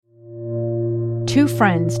Two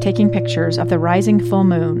friends taking pictures of the rising full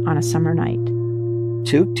moon on a summer night.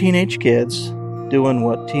 Two teenage kids doing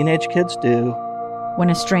what teenage kids do. When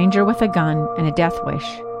a stranger with a gun and a death wish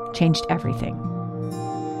changed everything.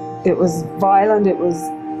 It was violent, it was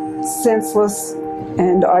senseless,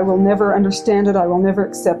 and I will never understand it, I will never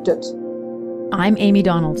accept it. I'm Amy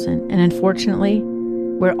Donaldson, and unfortunately,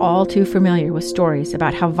 we're all too familiar with stories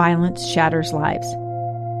about how violence shatters lives.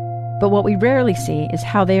 But what we rarely see is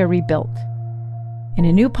how they are rebuilt. In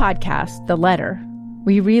a new podcast, The Letter,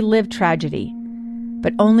 we relive tragedy,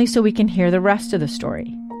 but only so we can hear the rest of the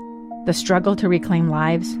story. The struggle to reclaim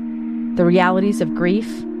lives, the realities of grief,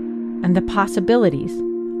 and the possibilities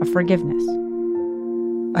of forgiveness.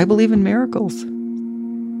 I believe in miracles.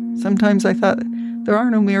 Sometimes I thought, there are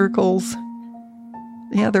no miracles.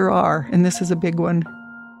 Yeah, there are, and this is a big one.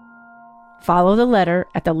 Follow The Letter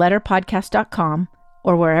at theletterpodcast.com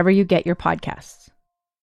or wherever you get your podcasts.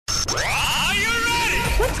 Are you ready?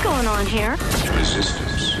 What's going on here?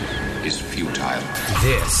 Resistance is futile.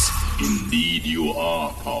 This, indeed you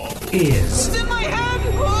are, Paul, It's in my head!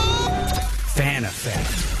 Fan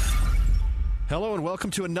Effect. Hello and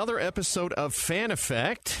welcome to another episode of Fan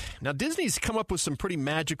Effect. Now, Disney's come up with some pretty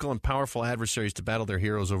magical and powerful adversaries to battle their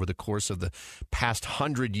heroes over the course of the past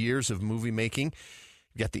 100 years of movie making.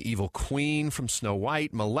 You've got the evil queen from Snow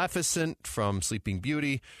White, Maleficent from Sleeping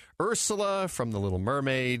Beauty, Ursula from The Little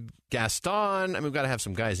Mermaid, Gaston. I mean, we've got to have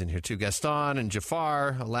some guys in here too. Gaston and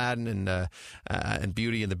Jafar, Aladdin and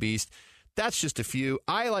Beauty and the Beast. That's just a few.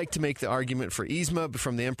 I like to make the argument for Yzma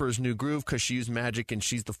from The Emperor's New Groove because she used magic and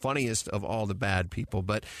she's the funniest of all the bad people.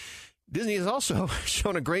 But Disney has also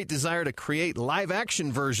shown a great desire to create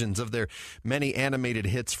live-action versions of their many animated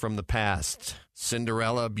hits from the past.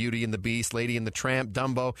 Cinderella, Beauty and the Beast, Lady and the Tramp,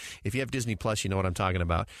 Dumbo. If you have Disney Plus, you know what I'm talking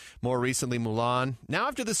about. More recently, Mulan. Now,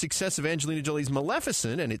 after the success of Angelina Jolie's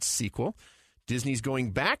Maleficent and its sequel, Disney's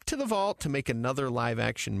going back to the vault to make another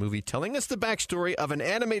live-action movie telling us the backstory of an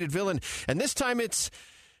animated villain. And this time it's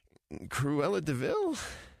Cruella de Vil.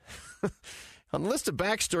 On the list of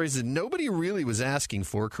backstories that nobody really was asking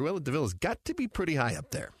for, Cruella de Vil has got to be pretty high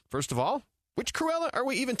up there. First of all, which Cruella are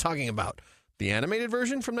we even talking about? The animated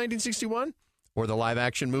version from 1961? Or the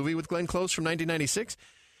live-action movie with Glenn Close from 1996?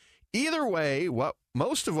 Either way,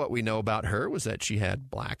 most of what we know about her was that she had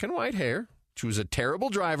black and white hair, she was a terrible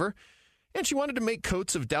driver, and she wanted to make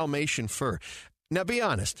coats of Dalmatian fur. Now, be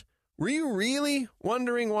honest, were you really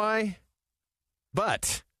wondering why?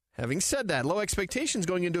 But having said that, low expectations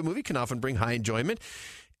going into a movie can often bring high enjoyment.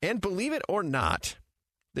 And believe it or not,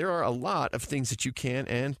 there are a lot of things that you can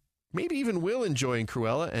and maybe even will enjoy in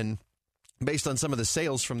Cruella. And based on some of the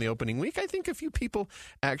sales from the opening week, I think a few people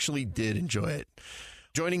actually did enjoy it.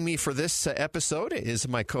 Joining me for this episode is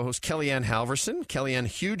my co-host, Kellyanne Halverson. Kellyanne,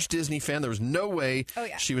 huge Disney fan. There was no way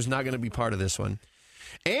she was not going to be part of this one.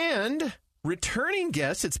 And returning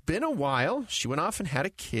guest, it's been a while. She went off and had a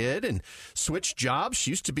kid and switched jobs. She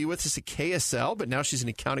used to be with us at KSL, but now she's an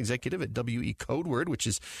account executive at WE Codeword, which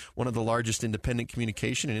is one of the largest independent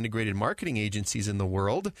communication and integrated marketing agencies in the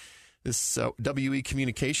world. This WE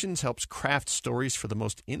Communications helps craft stories for the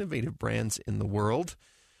most innovative brands in the world,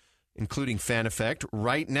 including Fan Effect.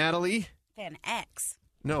 Right, Natalie? Fan X.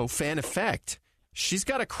 No, Fan Effect. She's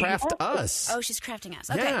got to craft us. Oh, she's crafting us.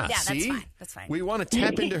 Okay, yeah, that's see? fine. That's fine. We want to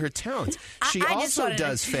tap into her talents. She I also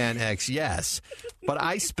does Fan X, yes. But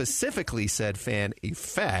I specifically said Fan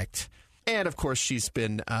Effect. And, of course, she's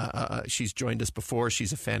joined us before.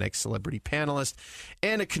 She's a Fan X celebrity panelist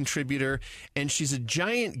and a contributor. And she's a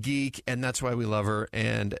giant geek, and that's why we love her.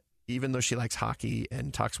 And even though she likes hockey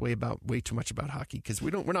and talks way too much about hockey, because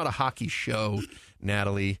we're not a hockey show,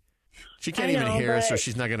 Natalie. She can't even hear us, or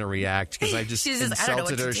she's not going to react because I just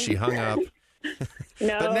insulted her. She hung up.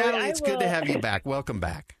 No, but Natalie, it's good to have you back. Welcome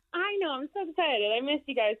back. I know. I'm so excited. I miss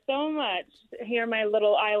you guys so much. Here, my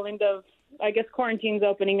little island of, I guess, quarantine's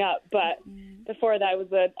opening up. But before that, was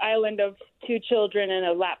an island of 2 children and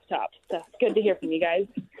a laptop. So it's good to hear from you guys.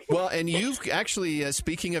 Well, and you've actually,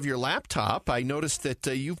 speaking of your laptop, I noticed that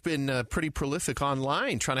you've been pretty prolific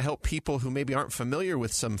online trying to help people who maybe aren't familiar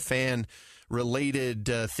with some fan-related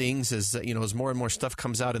things as more and more stuff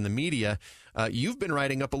comes out in the media. You've been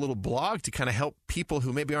writing up a little blog to kind of help people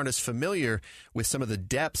who maybe aren't as familiar with some of the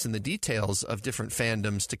depths and the details of different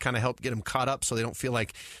fandoms to kind of help get them caught up so they don't feel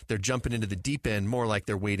like they're jumping into the deep end, more like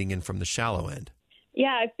they're wading in from the shallow end.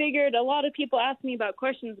 Yeah, I figured a lot of people ask me about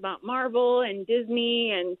questions about Marvel and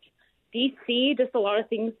Disney and DC, just a lot of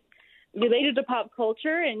things related to pop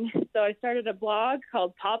culture. And so I started a blog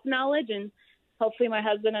called Pop Knowledge, and hopefully my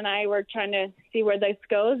husband and I were trying to see where this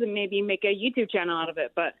goes and maybe make a YouTube channel out of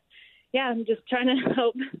it. But yeah, I'm just trying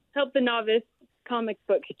to help the novice comic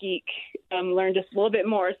book geek, learn just a little bit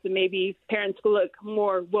more, so maybe parents will look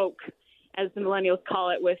more woke, as the millennials call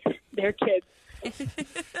it, with their kids.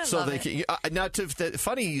 So they can,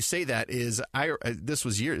 funny you say that is this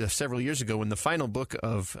was several years ago when the final book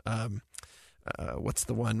of what's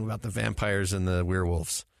the one about the vampires and the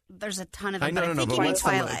werewolves? There's a ton of them. But what's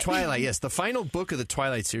Twilight. Twilight, yes. The final book of the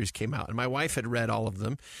Twilight series came out, and my wife had read all of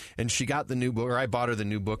them, and she got the new book, or I bought her the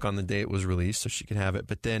new book on the day it was released so she could have it.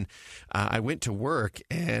 But then I went to work,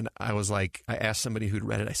 and I was like, I asked somebody who'd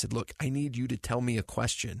read it, I said, look, I need you to tell me a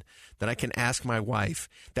question that I can ask my wife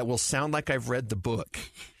that will sound like I've read the book.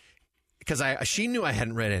 Because she knew I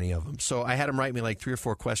hadn't read any of them. So I had him write me like 3 or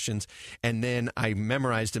 4 questions, and then I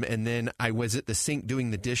memorized them, and then I was at the sink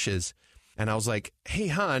doing the dishes, and I was like, hey,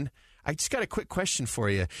 hon, I just got a quick question for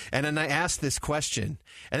you. And then I asked this question.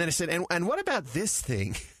 And then I said, and what about this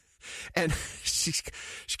thing? And she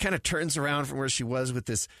kind of turns around from where she was with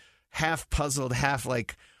this half puzzled, half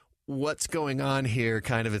like, what's going on here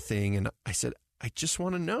kind of a thing. And I said, I just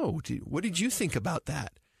want to know, what did you think about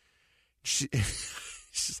that? She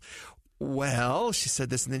said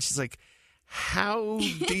this, and then she's like,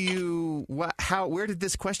 where did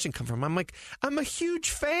this question come from? I'm like, I'm a huge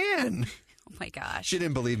fan. Oh my gosh. She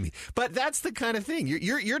didn't believe me. But that's the kind of thing.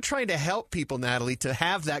 You're trying to help people, Natalie, to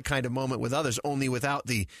have that kind of moment with others, only without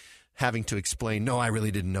the having to explain, no, I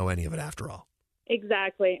really didn't know any of it after all.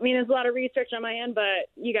 Exactly. I mean, there's a lot of research on my end, but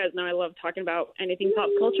you guys know I love talking about anything pop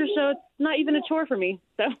culture, so it's not even a chore for me.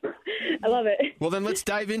 So I love it. Well, then let's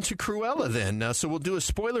dive into Cruella then. So we'll do a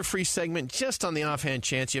spoiler-free segment just on the offhand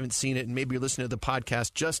chance you haven't seen it, and maybe you're listening to the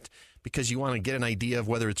podcast just because you want to get an idea of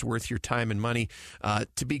whether it's worth your time and money.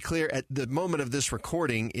 To be clear, at the moment of this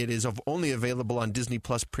recording, it is only available on Disney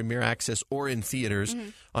Plus Premier Access or in theaters. Mm-hmm.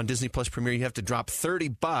 On Disney Plus Premier, you have to drop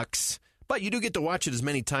 $30. But you do get to watch it as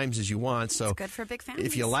many times as you want. So it's good for big families.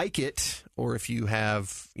 If you like it, or if you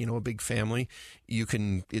have, a big family, you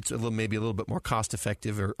can. It's maybe a little bit more cost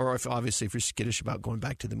effective, or if you're skittish about going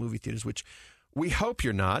back to the movie theaters, which we hope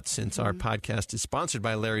you're not, since our podcast is sponsored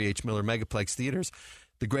by Larry H. Miller Megaplex Theaters,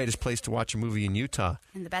 the greatest place to watch a movie in Utah,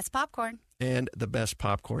 and the best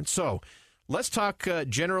popcorn. So let's talk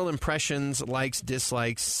general impressions, likes,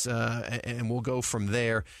 dislikes, and we'll go from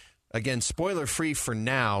there. Again, spoiler-free for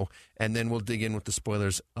now, and then we'll dig in with the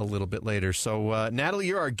spoilers a little bit later. So, Natalie,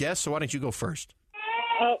 you're our guest, so why don't you go first?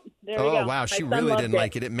 Oh, there we go. Oh, wow, she really didn't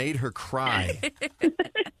like it. It made her cry.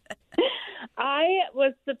 I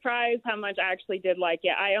was surprised how much I actually did like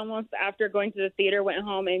it. I almost, after going to the theater, went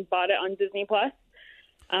home and bought it on Disney+.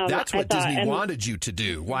 That's what Disney wanted you to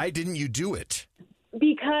do. Why didn't you do it?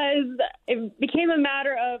 Because it became a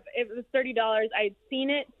matter of, it was $30. I'd seen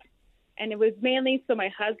it. And it was mainly so my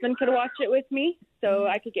husband could watch it with me, so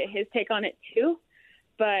I could get his take on it too.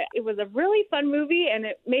 But it was a really fun movie, and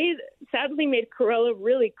it sadly made Cruella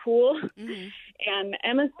really cool. Mm-hmm. And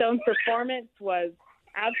Emma Stone's performance was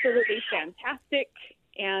absolutely fantastic,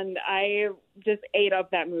 and I just ate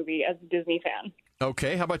up that movie as a Disney fan.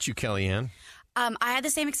 Okay, how about you, Kellyanne? I had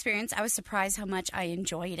the same experience. I was surprised how much I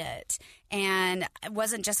enjoyed it. And it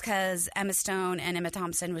wasn't just because Emma Stone and Emma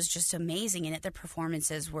Thompson was just amazing in it. Their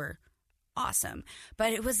performances were awesome.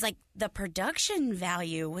 But it was like the production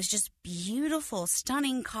value was just beautiful,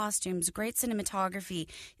 stunning costumes, great cinematography,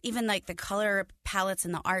 even like the color palettes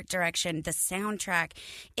and the art direction, the soundtrack.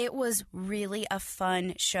 It was really a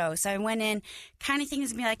fun show. So I went in kind of thinking it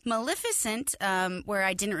was going to be like Maleficent, where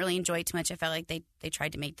I didn't really enjoy it too much. I felt like they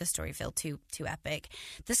tried to make the story feel too epic.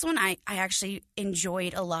 This one I actually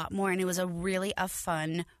enjoyed a lot more, and it was really a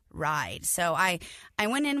fun ride. So I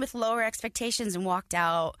went in with lower expectations and walked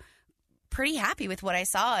out pretty happy with what I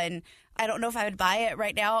saw, and I don't know if I would buy it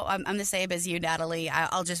right now. I'm the same as you, Natalie.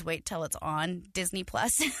 I'll just wait till it's on Disney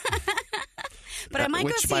Plus. But I might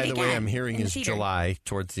go see it again. Which, by the way, I'm hearing is July,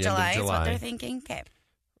 towards the end of July. July is what they're thinking? Okay. It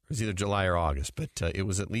was either July or August, but it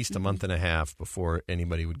was at least a month and a half before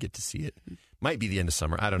anybody would get to see it. Might be the end of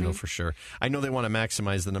summer. I don't know for sure. I know they want to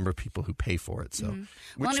maximize the number of people who pay for it. So,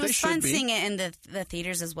 well, and it was fun seeing it in the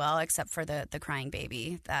theaters as well, except for the crying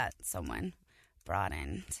baby that someone brought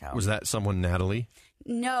in. So was that someone, Natalie?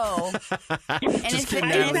 No. Just kidding,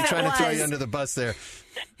 Natalie, trying to throw you under the bus there.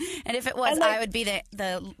 And if it was, I would be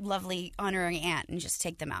the lovely honorary aunt and just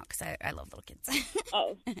take them out because I love little kids.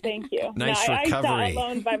 Oh, thank you. Nice recovery. I sat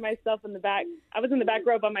alone by myself in the back. I was in the back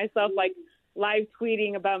row by myself, like live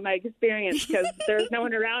tweeting about my experience because there was no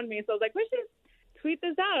one around me. So I was like, we should tweet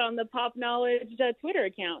this out on the Pop Knowledge Twitter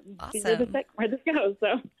account. Awesome. Where this goes.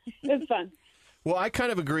 So it was fun. Well, I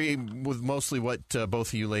kind of agree with mostly what both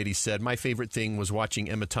of you ladies said. My favorite thing was watching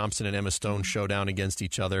Emma Thompson and Emma Stone showdown against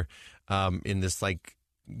each other in this,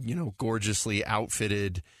 gorgeously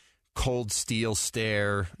outfitted cold steel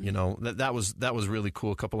stare. You know, that was really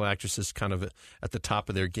cool. A couple of actresses kind of at the top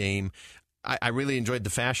of their game. I really enjoyed the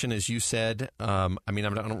fashion, as you said. I mean, I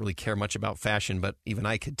don't really care much about fashion, but even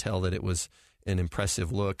I could tell that it was an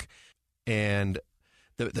impressive look. And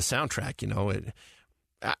the soundtrack, you know,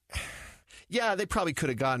 yeah, they probably could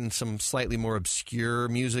have gotten some slightly more obscure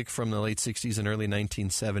music from the late 60s and early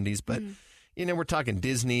 1970s, but, you know, we're talking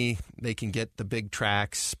Disney. They can get the big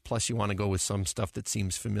tracks, plus you want to go with some stuff that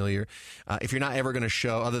seems familiar. If you're not ever going to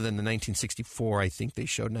show, other than the 1964, I think they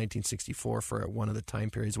showed 1964 for one of the time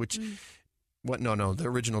periods, which... No, the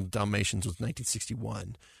original Dalmatians was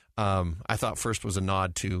 1961. I thought first was a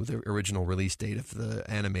nod to the original release date of the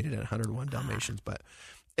animated 101 Dalmatians. But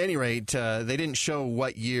at any rate, they didn't show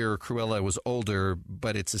what year Cruella was older,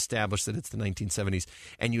 but it's established that it's the 1970s.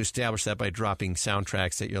 And you establish that by dropping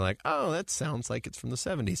soundtracks that you're like, oh, that sounds like it's from the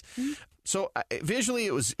 70s. So visually,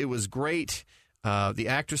 it was great. The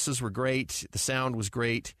actresses were great. The sound was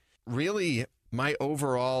great. Really, my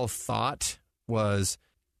overall thought was...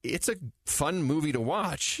 it's a fun movie to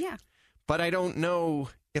watch. Yeah. But I don't know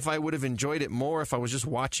if I would have enjoyed it more if I was just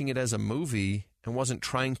watching it as a movie and wasn't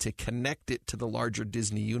trying to connect it to the larger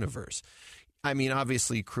Disney universe. I mean,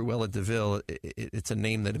 obviously, Cruella de Vil, it's a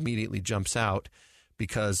name that immediately jumps out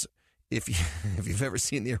because if you've ever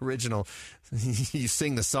seen the original, you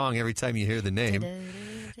sing the song every time you hear the name.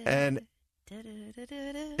 And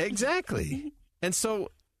exactly. And so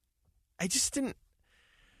I just didn't...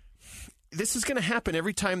 This is going to happen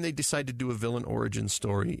every time they decide to do a villain origin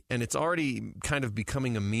story, and it's already kind of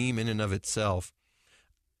becoming a meme in and of itself.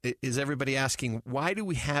 Is everybody asking, why do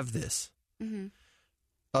we have this?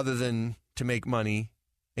 Other than to make money,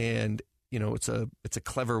 and you know, it's a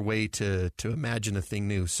clever way to imagine a thing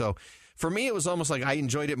new. So for me, it was almost like I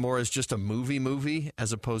enjoyed it more as just a movie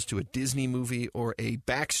as opposed to a Disney movie or a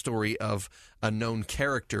backstory of a known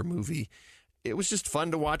character movie. It was just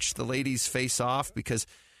fun to watch the ladies face off because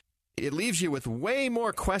it leaves you with way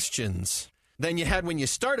more questions than you had when you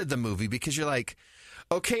started the movie, because you're like,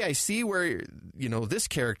 okay, I see where, you know, this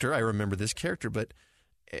character, I remember this character, but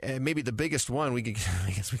maybe the biggest one, I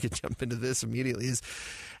guess we could jump into this immediately, is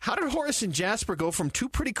how did Horace and Jasper go from two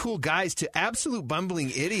pretty cool guys to absolute bumbling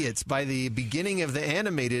idiots by the beginning of the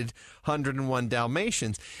animated 101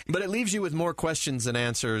 Dalmatians? But it leaves you with more questions than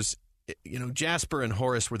answers. You know, Jasper and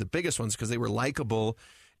Horace were the biggest ones because they were likable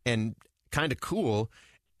and kind of cool.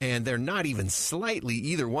 And they're not even slightly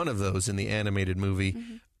either one of those in the animated movie.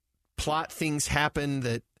 Plot things happen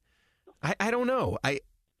that I don't know. I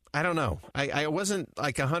don't know. I wasn't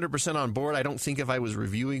like 100% on board. I don't think if I was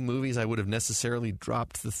reviewing movies, I would have necessarily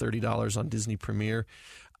dropped the $30 on Disney Premiere.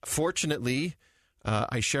 Fortunately,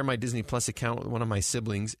 I share my Disney Plus account with one of my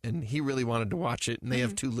siblings, and he really wanted to watch it. And they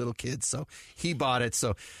have two little kids, so he bought it,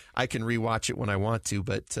 so I can rewatch it when I want to.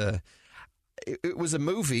 But it was a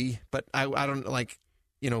movie, but I don't like...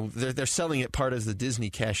 You know, they're selling it part as the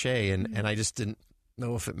Disney cachet, and I just didn't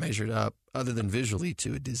know if it measured up, other than visually,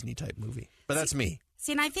 to a Disney-type movie. But that's me.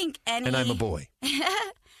 See, and I think And I'm a boy.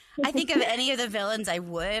 I think of any of the villains I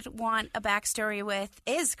would want a backstory with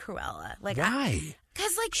is Cruella. Like, why?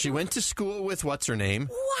 Because, like... She went to school with what's-her-name.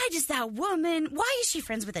 Why does that woman... Why is she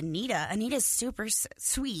friends with Anita? Anita's super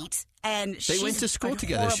sweet, and they went to school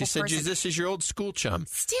together. She said, this is your old school chum.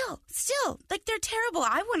 Still, like, they're terrible.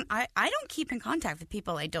 I don't keep in contact with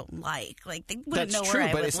people I don't like. Like, they wouldn't know where I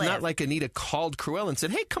would live. That's true, but it's not like Anita called Cruella and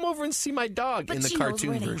said, hey, come over and see my dog in the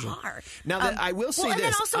cartoon version. Are. Now, I will say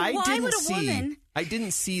this. Also, I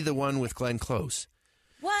didn't see the one with Glenn Close.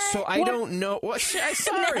 What? So I don't know. What?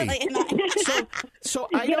 Sorry. So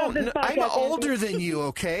I don't know. I'm older than you,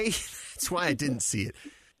 okay? That's why I didn't see it.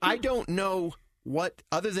 I don't know what,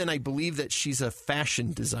 other than I believe that she's a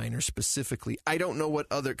fashion designer specifically. I don't know what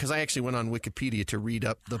other, because I actually went on Wikipedia to read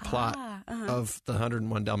up the plot of the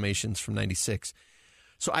 101 Dalmatians from 96.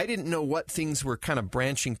 So I didn't know what things were kind of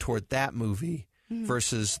branching toward that movie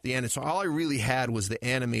versus the animated. So all I really had was the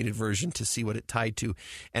animated version to see what it tied to,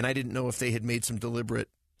 and I didn't know if they had made some deliberate,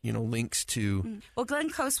 you know, links to. Well, Glenn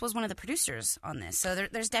Close was one of the producers on this, so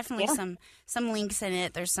there's definitely some links in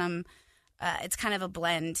it. There's some. It's kind of a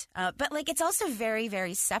blend, but like it's also very,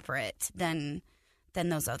 very separate than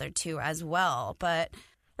those other two as well. But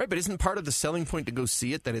right, but isn't part of the selling point to go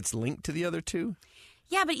see it that it's linked to the other two?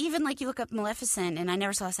 Yeah, but even like you look up Maleficent, and I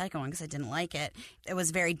never saw the second one because I didn't like it. It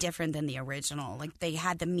was very different than the original. Like they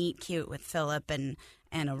had the meet cute with Philip and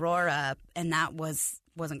Aurora, and that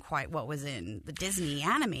wasn't quite what was in the Disney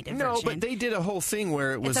animated version. No, but they did a whole thing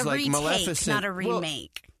where it was like retake, Maleficent, not a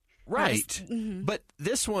remake. Well, right, but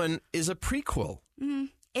this one is a prequel.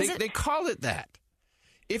 They call it that.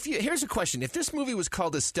 Here's a question: if this movie was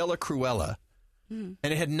called Estella Cruella, and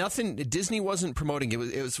it had nothing. Disney wasn't promoting it.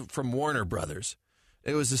 It was from Warner Brothers.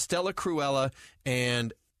 It was Estella Cruella,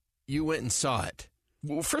 and you went and saw it.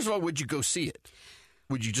 Well, first of all, would you go see it?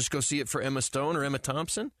 Would you just go see it for Emma Stone or Emma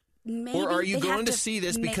Thompson? Maybe or are you going to see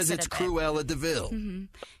this because it's Cruella de Vil? Mm-hmm.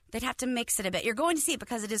 They'd have to mix it a bit. You're going to see it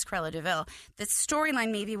because it is Cruella de Vil. The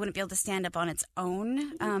storyline maybe wouldn't be able to stand up on its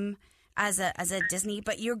own as a Disney,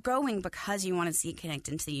 but you're going because you want to see it connect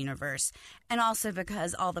into the universe, and also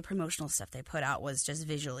because all the promotional stuff they put out was just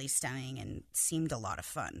visually stunning and seemed a lot of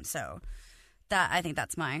fun. So I think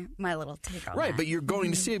that's my little take on that. Right, but you're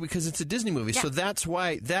going to see it because it's a Disney movie. Yeah. So that's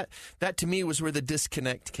why that to me was where the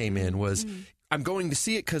disconnect came in, was I'm going to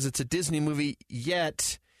see it because it's a Disney movie,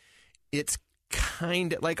 yet it's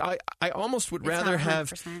kind of like I almost would rather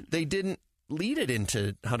have they didn't lead it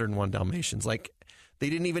into 101 Dalmatians. Like they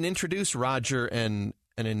didn't even introduce Roger and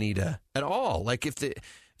Anita at all. Like if they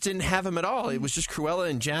didn't have him at all. It was just Cruella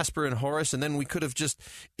and Jasper and Horace, and then we could have just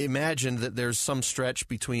imagined that there's some stretch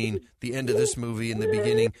between the end of this movie and the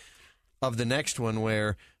beginning of the next one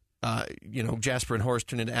where, Jasper and Horace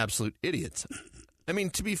turn into absolute idiots. I mean,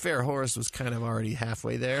 to be fair, Horace was kind of already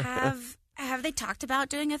halfway there. Have they talked about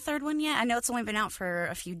doing a third one yet? I know it's only been out for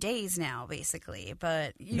a few days now, basically,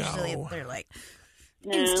 but usually they're like,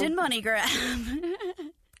 instant money grab.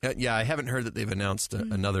 Yeah, I haven't heard that they've announced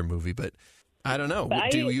another movie, but I don't know.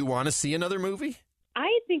 Do you want to see another movie?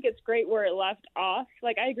 I think it's great where it left off.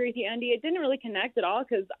 Like, I agree with you, Andy. It didn't really connect at all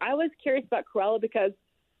because I was curious about Cruella because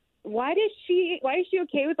why is she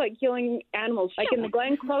okay with, like, killing animals? Like, in the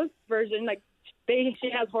Glenn Close version, like,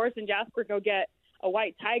 she has Horace and Jasper go get a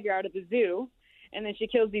white tiger out of the zoo, and then she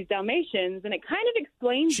kills these Dalmatians, and it kind of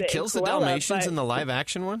explains it. She kills the Dalmatians in the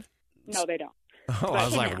live-action one? No, they don't. Oh, I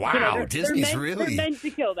was like, wow, Disney's really... They're meant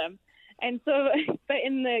to kill them. And so, but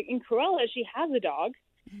in Cruella, she has a dog,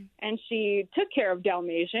 and she took care of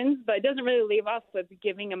Dalmatians, but it doesn't really leave off with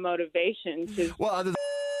giving a motivation to... Well,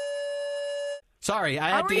 sorry, I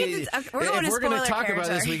have to... If we're going to talk about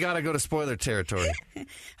this, we got to go to spoiler territory. All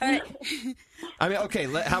right. I mean, okay,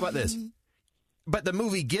 how about this? But the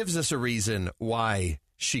movie gives us a reason why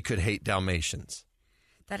she could hate Dalmatians.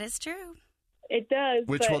 That is true. It does.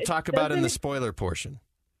 Which we'll talk about in the spoiler portion.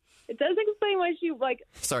 It does explain why she, like...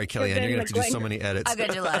 Sorry, Kellyanne, you're going to have to do so many edits. I'm going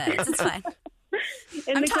to do a lot of edits. It's fine.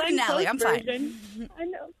 I'm talking Natalie. I'm fine. I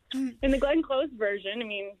know. In the Glenn Close version, I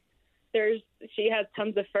mean, she has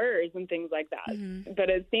tons of furs and things like that. Mm-hmm. But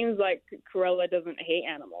it seems like Cruella doesn't hate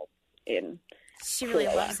animals She really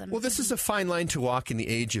loves them. Well, this is a fine line to walk in the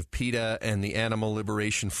age of PETA and the Animal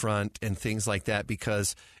Liberation Front and things like that,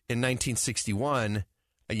 because in 1961,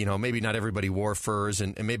 maybe not everybody wore furs,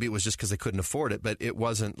 and maybe it was just because they couldn't afford it, but it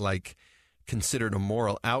wasn't like considered a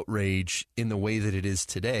moral outrage in the way that it is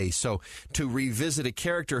today. So to revisit a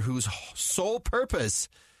character whose sole purpose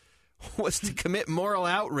was to commit moral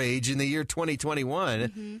outrage in the year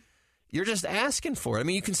 2021, you're just asking for it. I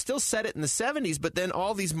mean, you can still set it in the 70s, but then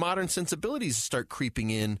all these modern sensibilities start creeping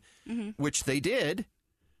in, which they did,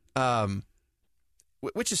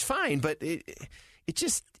 which is fine, but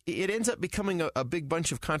it ends up becoming a big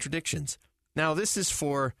bunch of contradictions. Now, this is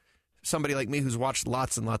for somebody like me who's watched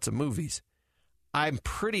lots and lots of movies. I'm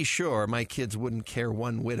pretty sure my kids wouldn't care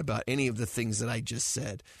one whit about any of the things that I just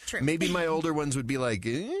said. True. Maybe my older ones would be like,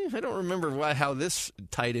 I don't remember how this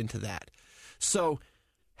tied into that. So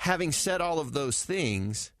having said all of those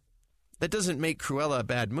things, that doesn't make Cruella a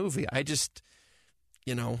bad movie. I just,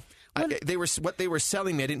 what they were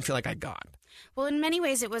selling me, I didn't feel like I got. Well, in many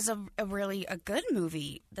ways, it was a really good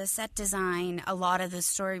movie. The set design, a lot of the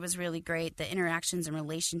story was really great. The interactions and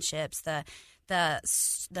relationships, the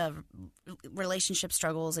relationship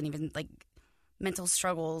struggles, and even like mental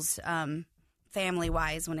struggles, family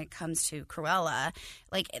wise, when it comes to Cruella.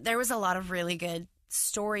 Like there was a lot of really good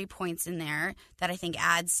story points in there that I think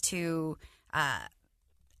adds to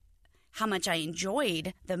how much I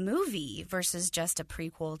enjoyed the movie versus just a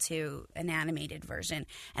prequel to an animated version.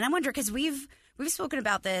 And I wonder, because we've spoken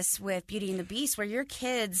about this with Beauty and the Beast, where your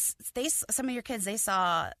kids, some of your kids, they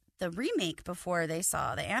saw the remake before they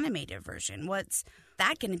saw the animated version. What's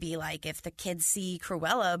that going to be like if the kids see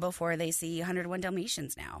Cruella before they see 101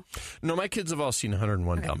 Dalmatians now? No, my kids have all seen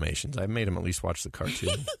 101 Dalmatians. I made them at least watch the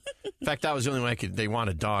cartoon. In fact, that was the only way they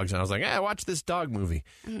wanted dogs. And I was like, watch this dog movie.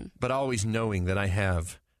 But always knowing that I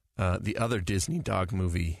have the other Disney dog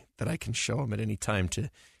movie that I can show them at any time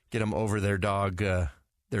to get them over their dog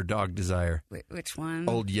desire. Which one?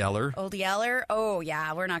 Old Yeller. Old Yeller? Oh,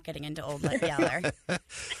 yeah. We're not getting into Old Yeller.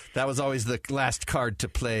 That was always the last card to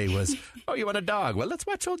play was, you want a dog? Well, let's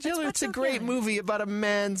watch Old Yeller. It's a great movie about a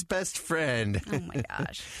man's best friend. Oh, my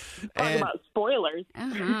gosh. Talking about spoilers.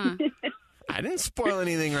 Uh-huh. I didn't spoil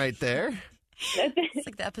anything right there. It's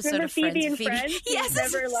like the episode Remember of Friends. Phoebe and Phoebe. Friends? Yes.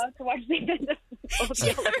 Never allowed to watch the end of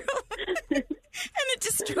And it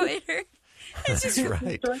destroyed her. It's just That's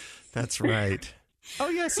right. That's right. Oh,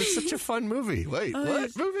 yes, it's such a fun movie. Wait,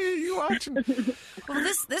 what movie are you watching?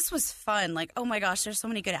 Well, this was fun. Like, oh my gosh, there's so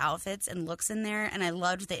many good outfits and looks in there, and I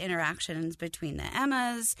loved the interactions between the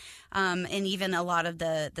Emmas, and even a lot of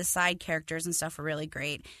the side characters and stuff were really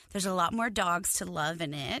great. There's a lot more dogs to love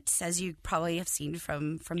in it, as you probably have seen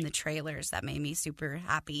from the trailers. That made me super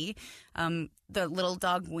happy. The little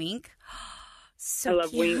dog Wink, so I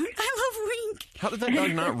love cute. Wink. I love Wink. How did that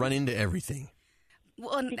dog not run into everything?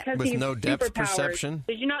 Well, and Because With he's no depth superpowers. perception?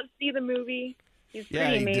 Did you not see the movie? He's Yeah,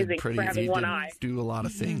 pretty he amazing did pretty. for having He one did eye. do a lot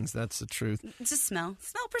of things. That's the truth. just smell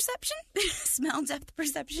perception, smell depth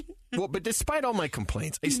perception. Well, but despite all my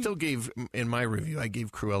complaints, I still gave, in my review, I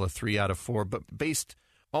gave Cruella 3 out of 4, but based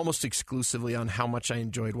almost exclusively on how much I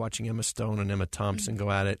enjoyed watching Emma Stone and Emma Thompson go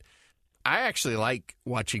at it. I actually like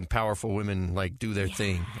watching powerful women like do their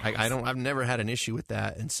thing. I've never had an issue with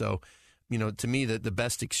that, and so, you know, to me, the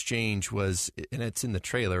best exchange was, and it's in the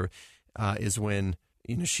trailer, is when,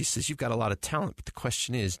 you know, she says, you've got a lot of talent, but the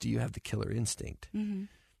question is, do you have the killer instinct? Mm-hmm.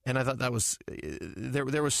 And I thought that was,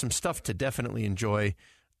 there was some stuff to definitely enjoy.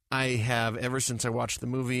 I have ever since I watched the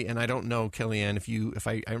movie, and I don't know, Kellyanne,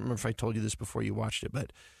 I remember if I told you this before you watched it,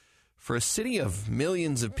 but for a city of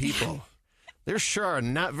millions of people, there sure are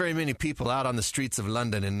not very many people out on the streets of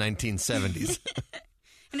London in 1970s.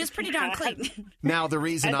 And it's pretty darn clean. Now, the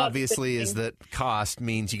reason, obviously, is that cost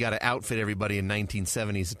means you got to outfit everybody in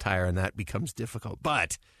 1970s attire, and that becomes difficult.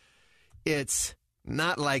 But it's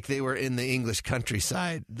not like they were in the English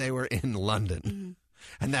countryside. They were in London. Mm-hmm.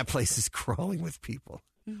 And that place is crawling with people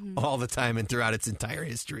all the time and throughout its entire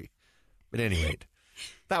history. But at any rate,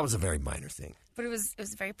 that was a very minor thing. But it was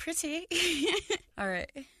very pretty. All right.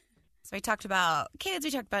 So we talked about kids.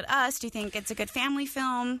 We talked about us. Do you think it's a good family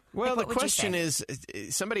film? Well, like, the question is,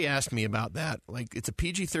 somebody asked me about that. Like, it's a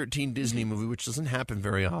PG-13 Disney movie, which doesn't happen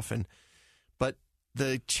very often. But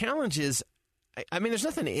the challenge is, I mean, there's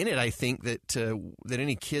nothing in it, I think, that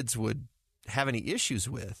any kids would have any issues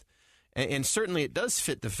with. And certainly it does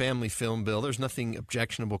fit the family film bill. There's nothing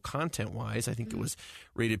objectionable content-wise. I think it was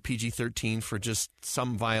rated PG-13 for just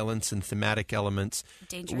some violence and thematic elements,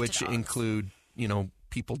 which include, you know,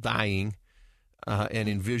 people dying and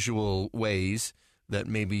in visual ways that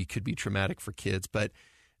maybe could be traumatic for kids. But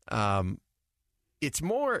it's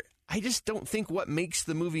more, I just don't think what makes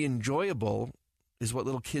the movie enjoyable is what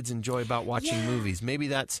little kids enjoy about watching movies. Maybe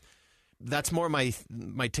that's more my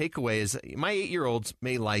takeaway is my 8-year-olds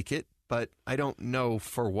may like it, but I don't know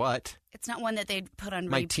for what. It's not one that they'd put on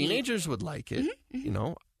repeat. My teenagers would like it. You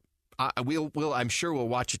know, I'm sure we'll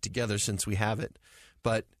watch it together since we have it.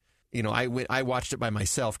 But you know, I watched it by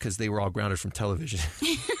myself because they were all grounded from television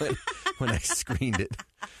when I screened it.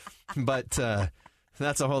 But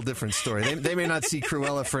that's a whole different story. They may not see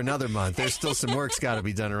Cruella for another month. There's still some work's got to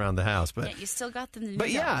be done around the house. But you still got them. But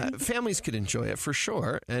yeah, families could enjoy it for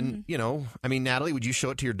sure. And you know, I mean, Natalie, would you show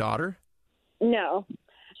it to your daughter? No.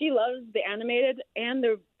 She loves the animated and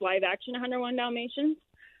the live-action 101 Dalmatians,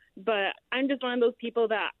 but I'm just one of those people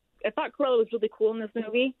that I thought Cruella was really cool in this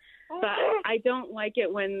movie, but I don't like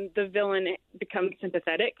it when the villain becomes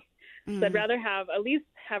sympathetic. So I'd rather at least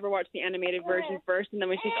have her watch the animated version first, and then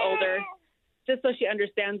when she's older, just so she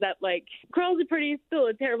understands that, like, Cruella's still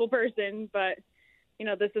a terrible person, but, you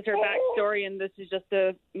know, this is her backstory, and this is just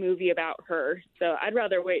a movie about her. So I'd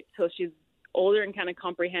rather wait till she's older and kind of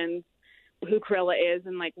comprehends who Cruella is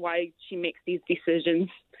and like why she makes these decisions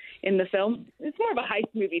in the film. It's more of a heist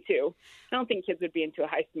movie too. I don't think kids would be into a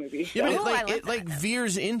heist movie. Yeah, it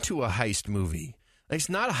veers into a heist movie. Like, it's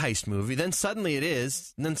not a heist movie. Then suddenly it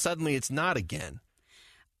is. And then suddenly it's not again.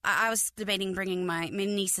 I was debating bringing my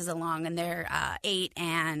nieces along, and they're 8,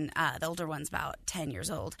 and the older one's about 10 years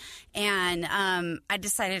old. And I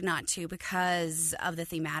decided not to because of the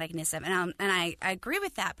thematicness of it. And I agree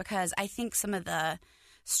with that because I think some of the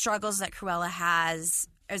struggles that Cruella has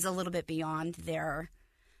is a little bit beyond their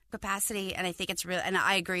capacity, and I think it's real. And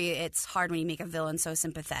I agree, it's hard when you make a villain so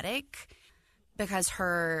sympathetic because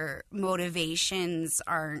her motivations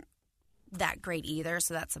aren't that great either.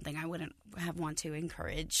 So that's something I wouldn't want to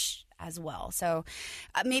encourage as well. So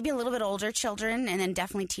maybe a little bit older children, and then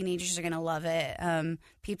definitely teenagers are going to love it.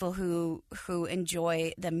 People who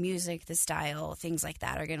enjoy the music, the style, things like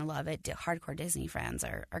that are going to love it. Hardcore Disney fans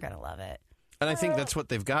are going to love it. And I think that's what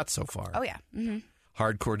they've got so far. Oh, yeah. Mm-hmm.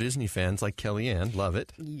 Hardcore Disney fans like Kellyanne love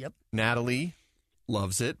it. Yep. Natalie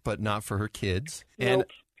loves it, but not for her kids. Nope. And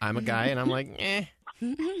I'm a guy, and I'm like, eh.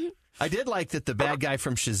 I did like that the bad guy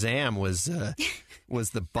from Shazam was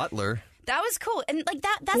the butler. That was cool. And like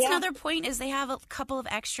that's another point is they have a couple of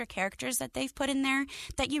extra characters that they've put in there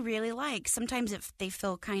that you really like. Sometimes they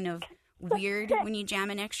feel kind of weird when you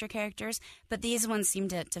jam in extra characters, but these ones seem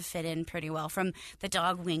to fit in pretty well, from the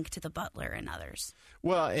dog Wink to the butler and others.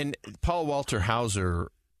 Well, and Paul Walter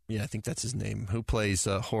Hauser, I think that's his name, who plays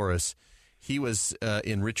Horace. He was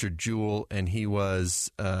in Richard Jewell, and he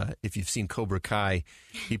was, if you've seen Cobra Kai,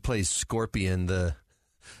 he plays Scorpion, the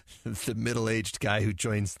middle-aged guy who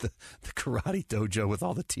joins the karate dojo with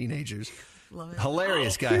all the teenagers. Love it.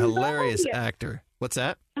 Hilarious guy, hilarious actor. What's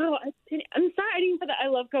that? Oh, I'm sorry, I didn't put that. I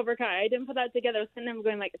love Cobra Kai. I didn't put that together. I was sitting there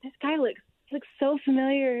going like, this guy looks so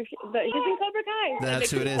familiar, but he's in Cobra Kai.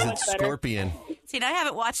 That's who it is. It's Scorpion. See, and I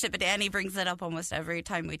haven't watched it, but Annie brings it up almost every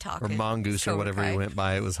time we talk. Or Mongoose or whatever he went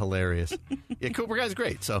by. It was hilarious. Cobra Kai's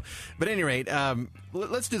great. So, but at any rate,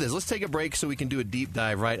 let's do this. Let's take a break so we can do a deep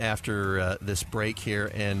dive right after this break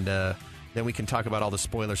here, and then we can talk about all the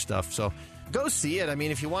spoiler stuff. So go see it. I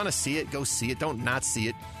mean, if you want to see it, go see it. Don't not see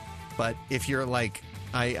it. But if you're like,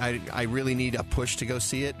 I really need a push to go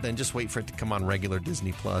see it, then just wait for it to come on regular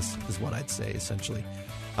Disney Plus is what I'd say, essentially.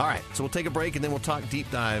 All right, so we'll take a break, and then we'll talk deep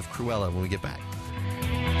dive Cruella when we get back.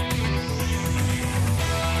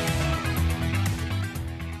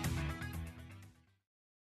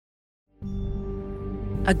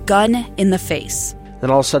 A gun in the face.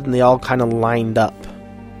 Then all of a sudden, they all kind of lined up.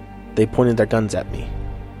 They pointed their guns at me.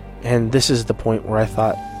 And this is the point where I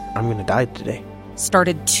thought, I'm going to die today.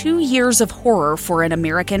 Started 2 years of horror for an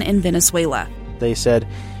American in Venezuela. They said,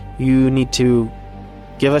 you need to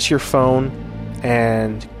give us your phone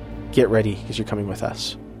and get ready because you're coming with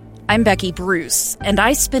us. I'm Becky Bruce, and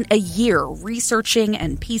I spent a year researching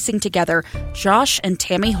and piecing together Josh and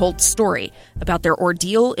Tammy Holt's story about their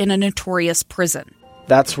ordeal in a notorious prison.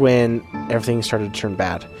 That's when everything started to turn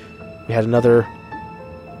bad. We had another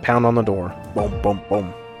pound on the door. Boom, boom,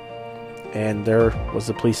 boom. And there was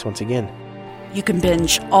the police once again. You can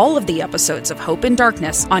binge all of the episodes of Hope in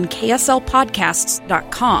Darkness on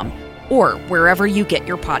KSLPodcasts.com or wherever you get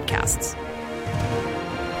your podcasts.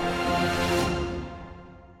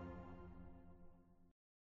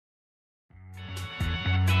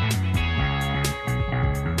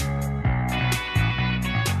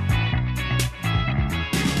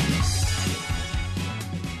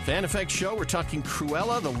 Fan Effect Show, we're talking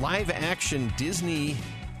Cruella, the live-action Disney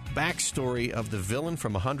backstory of the villain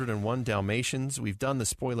from 101 Dalmatians. We've done the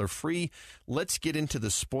spoiler-free. Let's get into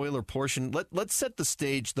the spoiler portion. Let's set the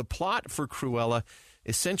stage. The plot for Cruella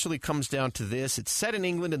essentially comes down to this. It's set in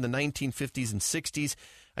England in the 1950s and 60s.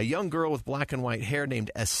 A young girl with black and white hair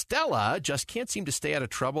named Estella just can't seem to stay out of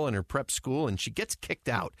trouble in her prep school, and she gets kicked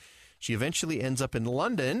out. She eventually ends up in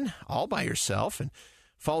London all by herself and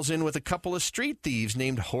falls in with a couple of street thieves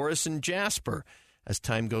named Horace and Jasper. As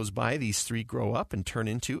time goes by, these three grow up and turn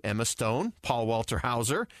into Emma Stone, Paul Walter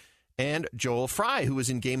Hauser, and Joel Fry, who was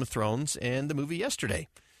in Game of Thrones and the movie Yesterday.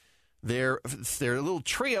 Their little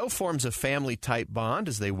trio forms a family-type bond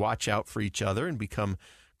as they watch out for each other and become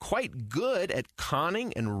quite good at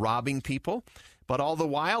conning and robbing people. But all the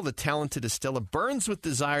while, the talented Estella burns with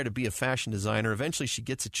desire to be a fashion designer. Eventually, she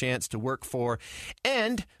gets a chance to work for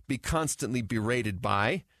and be constantly berated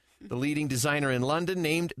by the leading designer in London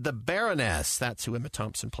named the Baroness. That's who Emma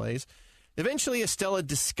Thompson plays. Eventually, Estella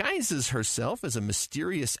disguises herself as a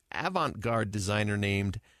mysterious avant-garde designer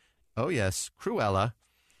named, Cruella,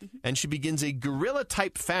 and she begins a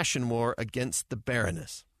guerrilla-type fashion war against the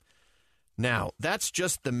Baroness. Now, that's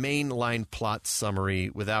just the mainline plot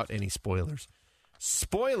summary without any spoilers.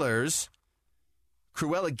 Spoilers,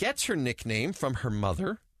 Cruella gets her nickname from her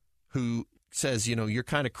mother, who says, you're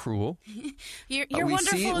kind of cruel. You're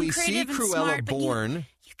wonderful and creative and smart, but you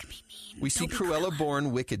can be mean. We see Cruella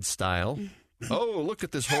born wicked style. Oh, look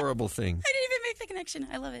at this horrible thing. I didn't even make the connection.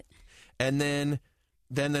 I love it. And then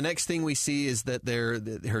the next thing we see is that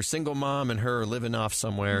her single mom and her are living off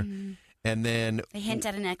somewhere. Mm-hmm. And then they hint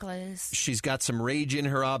at a necklace. She's got some rage in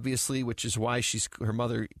her, obviously, which is why her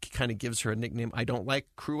mother kind of gives her a nickname. I don't like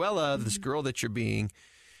Cruella, this girl that you're being.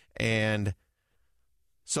 And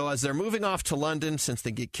so as they're moving off to London, since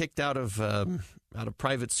they get kicked out of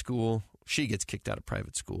private school, she gets kicked out of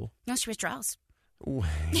private school. No, she withdraws.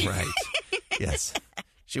 Right. Yes.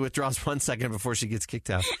 She withdraws 1 second before she gets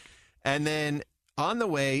kicked out. And then on the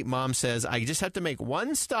way, Mom says, I just have to make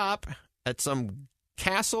one stop at some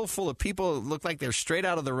castle full of people that look like they're straight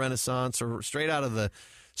out of the Renaissance or straight out of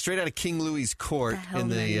King Louis's court in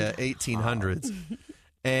the 1800s.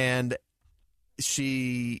 And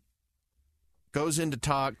she goes in to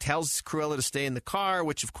talk, tells Cruella to stay in the car,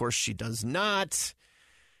 which of course she does not.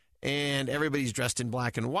 And everybody's dressed in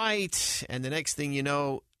black and white. And the next thing you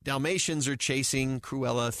know, Dalmatians are chasing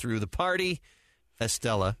Cruella through the party.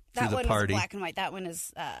 Estella through the party. That one is black and white. That one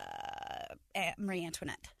is Marie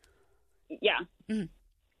Antoinette. Yeah. Mm-hmm.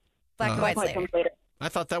 Black and white's later. I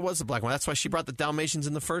thought that was the black one. That's why she brought the Dalmatians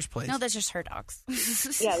in the first place. No, that's just her dogs.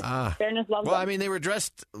 Yeah, fairness loves Well, them. I mean, they were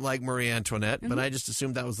dressed like Marie Antoinette, but I just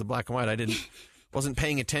assumed that was the black and white. I wasn't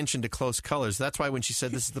paying attention to close colors. That's why when she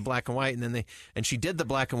said this is the black and white, and she did the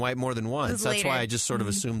black and white more than once. That's why I just sort of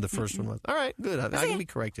assumed the first one was. All right, good. I can be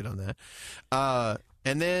corrected on that.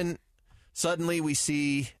 And then suddenly we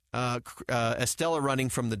see Estella running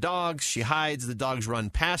from the dogs. She hides. The dogs run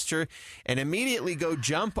past her and immediately go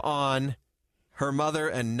jump on her mother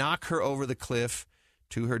and knock her over the cliff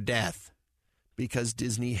to her death because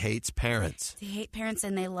Disney hates parents. They hate parents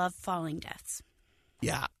and they love falling deaths.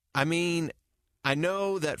 Yeah. I mean, I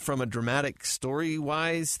know that from a dramatic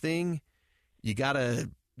story-wise thing, you got to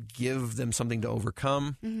give them something to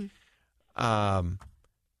overcome. Mm-hmm.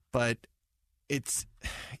 But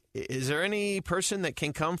is there any person that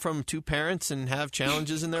can come from two parents and have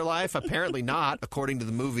challenges in their life? Apparently not, according to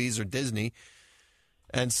the movies or Disney.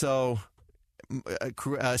 And so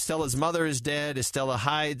Estella's mother is dead. Estella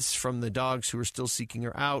hides from the dogs who are still seeking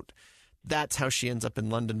her out. That's how she ends up in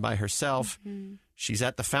London by herself. Mm-hmm. She's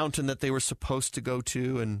at the fountain that they were supposed to go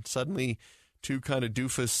to, and suddenly two kind of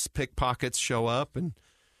doofus pickpockets show up, and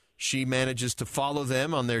she manages to follow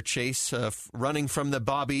them on their chase, running from the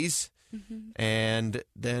bobbies, and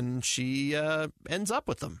then she ends up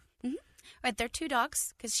with them. Mm-hmm. Right, they're two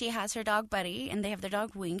dogs, because she has her dog Buddy, and they have their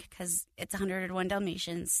dog Wink, because it's 101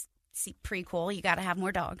 Dalmatians. See, prequel, you got to have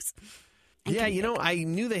more dogs. Yeah, I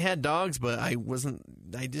knew they had dogs, but I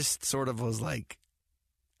just sort of was like,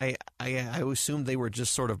 I assumed they were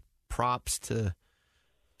just sort of props to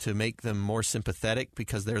make them more sympathetic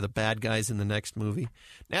because they're the bad guys in the next movie.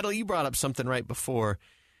 Natalie, you brought up something right before.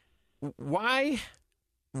 Why?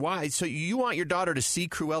 So you want your daughter to see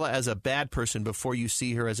Cruella as a bad person before you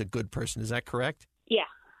see her as a good person. Is that correct? Yeah.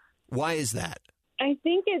 Why is that? I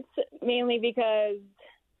think it's mainly because...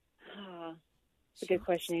 That's a good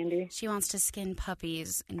question, Andy. She wants to skin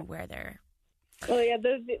puppies and wear their... Well, yeah,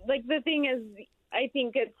 the thing is, I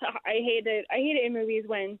think I hate it in movies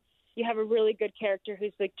when you have a really good character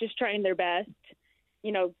who's like just trying their best,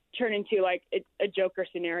 turn into like a Joker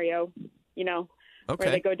scenario,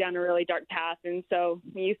 where they go down a really dark path. And so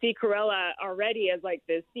when you see Cruella already as like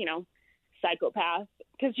this, psychopath,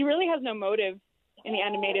 because she really has no motive in the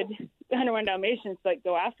animated 101 Dalmatians to like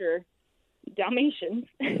go after Dalmatians.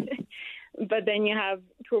 But then you have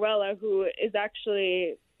Cruella, who is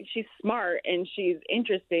actually, she's smart and she's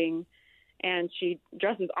interesting and she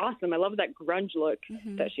dresses awesome. I love that grunge look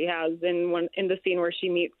that she has in the scene where she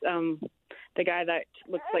meets the guy that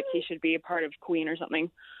looks like he should be a part of Queen or something.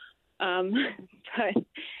 But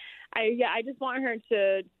I just want her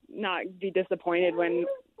to not be disappointed when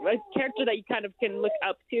a character that you kind of can look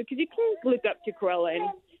up to, because you can look up to Cruella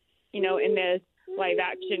in this live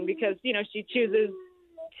action, because she chooses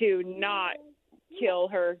to not kill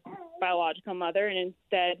her biological mother and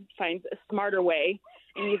instead finds a smarter way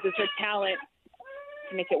and uses her talent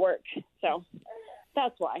to make it work. So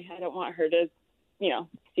that's why I don't want her to,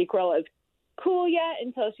 see Cruella as cool yet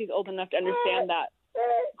until she's old enough to understand that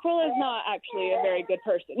Cruella is not actually a very good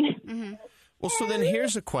person. Mm-hmm. Well, so then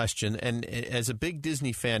here's a question, and as a big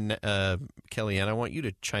Disney fan, Kellyanne, I want you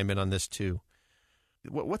to chime in on this too.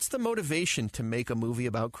 What's the motivation to make a movie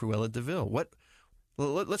about Cruella de Vil?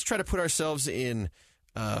 Let's try to put ourselves in,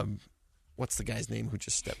 what's the guy's name who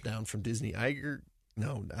just stepped down from Disney? Iger?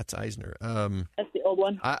 No, that's Eisner. That's the old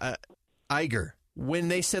one. Iger. When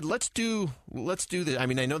they said, let's do this, I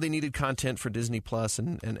mean, I know they needed content for Disney Plus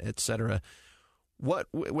and et cetera.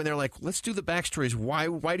 When they're like, let's do the backstories,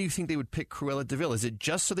 why do you think they would pick Cruella de Vil? Is it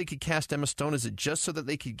just so they could cast Emma Stone? Is it just so that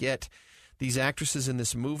they could get these actresses in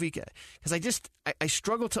this movie? Because I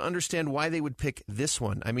struggle to understand why they would pick this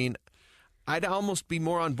one. I mean, I'd almost be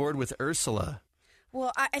more on board with Ursula.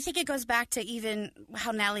 Well, I think it goes back to even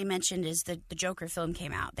how Natalie mentioned is the Joker film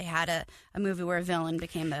came out. They had a movie where a villain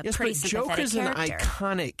became a pretty sympathetic Joker's character. An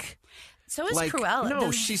iconic. So is Cruella.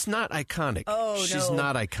 No, she's not iconic. Oh, she's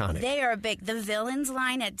not iconic. They are big. The villains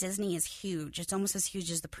line at Disney is huge. It's almost as huge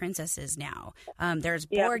as the princess is now. There's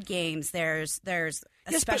board games. There's a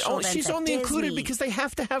special events she's at only Disney. included because they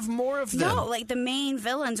have to have more of them. No, like the main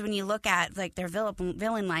villains, when you look at like their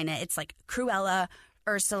villain line, it's like Cruella,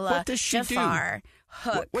 Ursula, Jafar,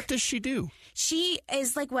 Hook. What does she do? She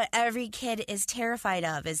is like what every kid is terrified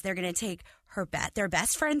of, is they're going to take their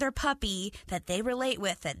best friend, their puppy that they relate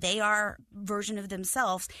with, that they are version of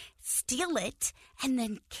themselves, steal it and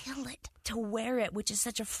then kill it to wear it, which is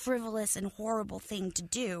such a frivolous and horrible thing to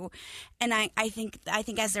do. And I think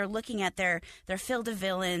as they're looking at their field of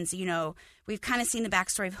villains, you know, we've kind of seen the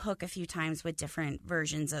backstory of Hook a few times with different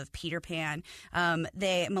versions of Peter Pan.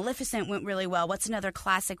 Maleficent went really well. What's another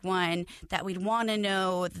classic one that we'd want to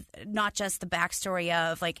know, not just the backstory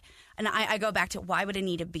of, like, and I go back to, why would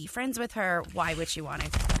Anita be friends with her? Why would she want to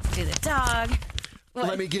do the dog?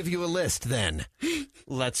 Let me give you a list then.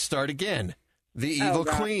 Let's start again. The Evil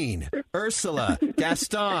Queen, Ursula,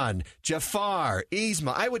 Gaston, Jafar,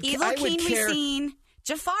 Yzma. Evil Queen care. We've seen.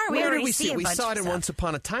 Jafar, Where did we see it? We saw it in Once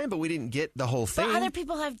Upon a Time, but we didn't get the whole thing. But other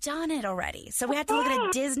people have done it already, so we have to look at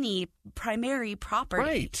a Disney primary property.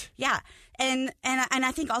 Right. Yeah, and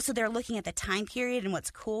I think also they're looking at the time period and what's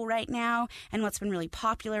cool right now and what's been really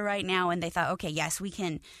popular right now, and they thought, okay, yes, we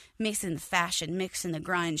can mix in the fashion, mix in the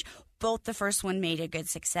grunge. Both the first one made a good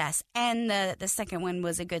success, and the second one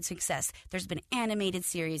was a good success. There's been animated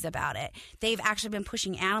series about it. They've actually been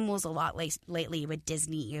pushing animals a lot lately with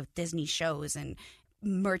Disney shows and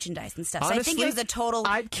merchandise and stuff. Honestly, so I think it was a total.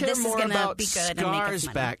 I'd care more about be good Scar's and make us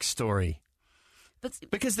backstory.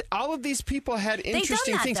 Because all of these people had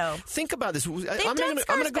interesting things. Though. Think about this. I'm going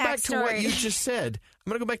to go back to what you just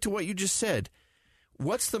said.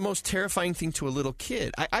 What's the most terrifying thing to a little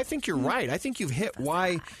kid? I think you're right. I think you've hit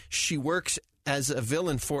why she works as a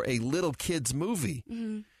villain for a little kid's movie.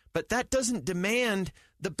 Mm-hmm. But that doesn't demand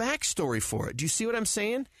the backstory for it. Do you see what I'm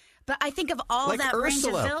saying? But I think of all like that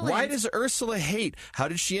Ursula. range of villains. Why does Ursula hate? How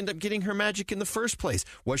did she end up getting her magic in the first place?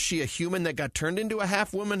 Was she a human that got turned into a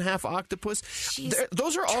half woman, half octopus?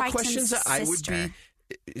 Those are all Triton's questions that I would be.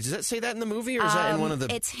 Does that say that in the movie, or is that in one of the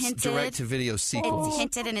direct-to-video sequels? It's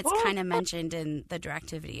hinted, and it's kind of mentioned in the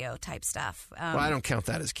direct-to-video type stuff. Well, I don't count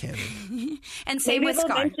that as canon. And same with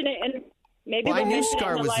Scar. I knew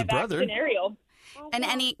Scar was the brother. Ariel. And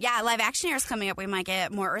live action Ariel's coming up. We might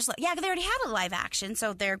get more Ursula. Yeah, they already have a live action,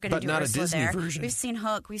 so they're going to do not Ursula a Disney there. version. We've seen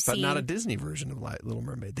Hook. But not a Disney version of Little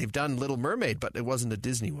Mermaid. They've done Little Mermaid, but it wasn't a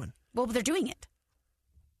Disney one. Well, they're doing it.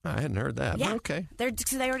 I hadn't heard that. Yeah, but okay.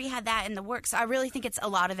 So they already had that in the works. So I really think a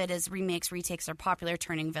lot of it is remakes, retakes are popular.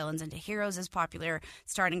 Turning villains into heroes is popular.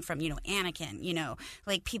 Starting from Anakin.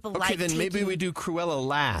 Like people like. Okay, then maybe we do Cruella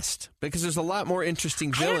last because there's a lot more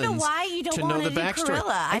interesting villains. I don't know why you don't want to do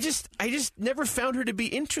Cruella. I just never found her to be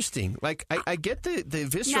interesting. Like I get the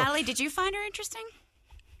visceral. Natalie, did you find her interesting?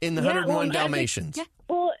 In the 101 Dalmatians.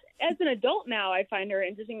 Well, as an adult now, I find her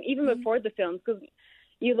interesting, even before the films, because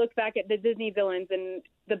you look back at the Disney villains and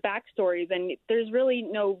the backstories, and there's really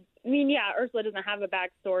no. I mean, yeah, Ursula doesn't have a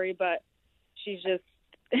backstory, but she's just.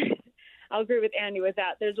 I'll agree with Andy with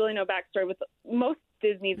that. There's really no backstory with most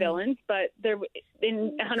Disney villains, but they're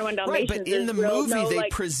in 101 Dalmatians. Right, but in the movie they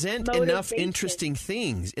present enough interesting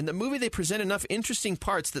things. In the movie they present enough interesting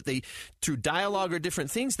parts that they, through dialogue or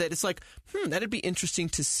different things, that it's like, that'd be interesting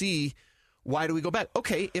to see. Why do we go back?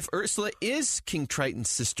 Okay, if Ursula is King Triton's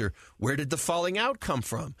sister, where did the falling out come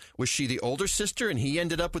from? Was she the older sister and he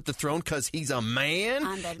ended up with the throne because he's a man?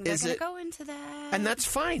 I'm not going to go into that. And that's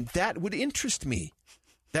fine. That would interest me.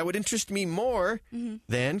 That would interest me more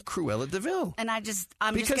than Cruella de Vil. And because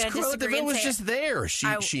Cruella de Vil was just there.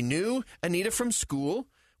 She knew Anita from school,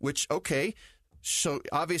 which, okay. So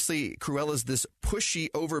obviously Cruella's this pushy,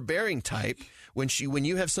 overbearing type. When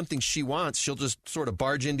you have something she wants, she'll just sort of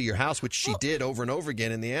barge into your house, which she did over and over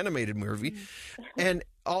again in the animated movie. And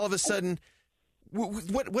all of a sudden,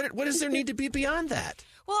 what does there need to be beyond that?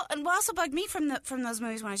 Well, and what also bugged me from those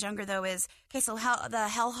movies when I was younger, though, is so the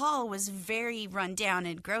Hell Hall was very run down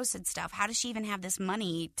and gross and stuff. How does she even have this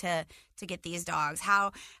money to get these dogs?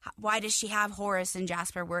 Why does she have Horace and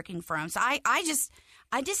Jasper working for him? So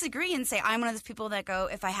I disagree and say I'm one of those people that go,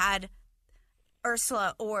 if I had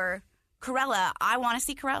Ursula or Cruella, I want to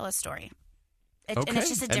see Cruella's story. Okay. And it's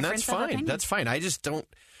just a difference of opinion. That's fine. I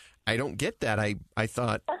don't get that. I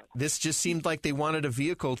thought this just seemed like they wanted a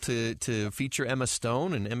vehicle to feature Emma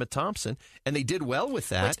Stone and Emma Thompson, and they did well with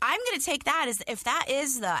that. Which I'm going to take that as if that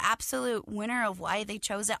is the absolute winner of why they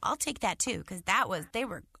chose it. I'll take that too because they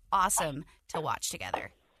were awesome to watch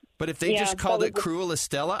together. But if they just called it Cruella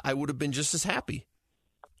Stella, I would have been just as happy.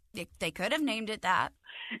 They could have named it that.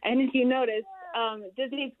 And if you notice,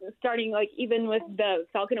 Disney's starting even with the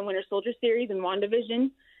Falcon and Winter Soldier series and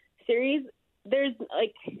WandaVision series. There's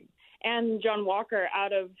and John Walker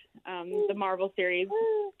out of the Marvel series.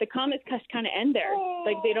 The comics kind of end there.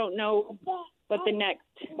 They don't know what the next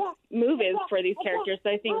move is for these characters. So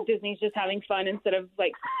I think Disney's just having fun instead of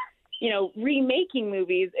remaking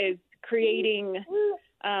movies, is creating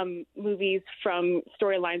movies from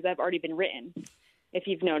storylines that have already been written, if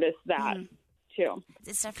you've noticed that. Too.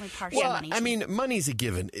 It's definitely partial money. I mean, money's a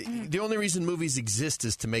given. The only reason movies exist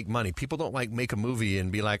is to make money. People don't make a movie and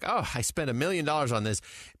be like, "Oh, I spent $1 million on this.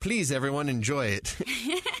 Please, everyone, enjoy it."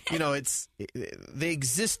 They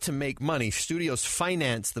exist to make money. Studios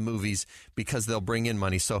finance the movies because they'll bring in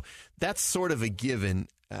money. So that's sort of a given.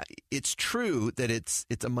 It's true that it's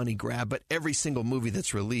a money grab, but every single movie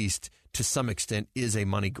that's released to some extent is a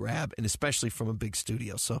money grab, and especially from a big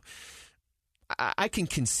studio. So I can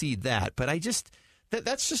concede that, but I just that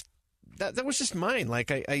was just mine. Like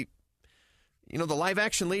the live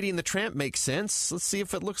action Lady and the Tramp makes sense. Let's see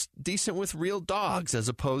if it looks decent with real dogs as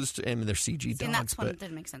opposed to, they're CG dogs. And that's one that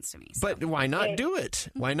didn't make sense to me. So. But why not do it?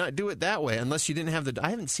 Why not do it that way? Unless you didn't have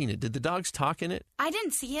I haven't seen it. Did the dogs talk in it? I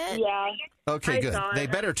didn't see it. Yeah. Okay, good. They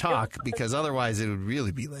better talk because otherwise it would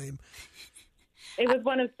really be lame. It was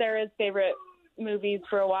one of Sarah's favorite movies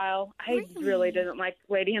for a while. I really didn't like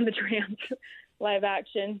Lady and the Tramp live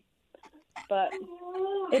action, but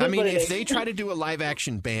if they try to do a live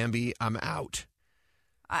action Bambi, I'm out.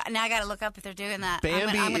 Now I got to look up if they're doing that.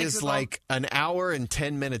 Bambi is like an hour and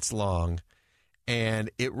 10 minutes long, and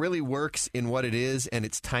it really works in what it is and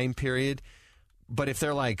its time period. But if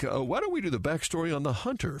they're like, "Oh, why don't we do the backstory on the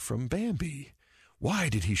hunter from Bambi? Why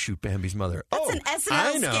did he shoot Bambi's mother?" That's an SNL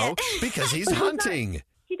I know, skit. because he's hunting.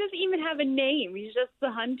 He doesn't even have a name. He's just the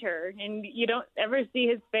hunter, and you don't ever see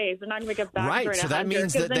his face. They're not going to make a backstory. Right, so that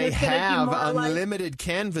means that they have unlimited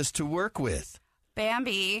canvas to work with.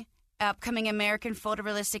 Bambi, upcoming American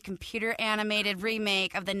photorealistic computer animated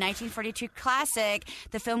remake of the 1942 classic.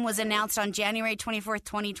 The film was announced on January 24th,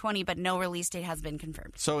 2020, but no release date has been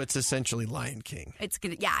confirmed. So it's essentially Lion King. It's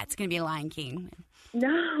gonna be Lion King.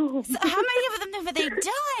 No. So how many of them have they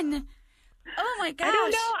done? Oh my gosh! I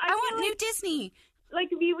don't know. I want new Disney. Like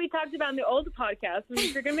we talked about in the old podcast,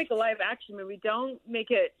 if you're going to make a live action movie, don't make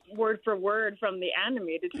it word for word from the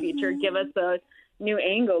animated feature. Give us a new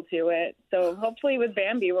angle to it. So hopefully with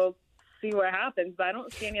Bambi, we'll see what happens. But I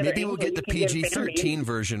don't see any other. Maybe we'll get the PG-13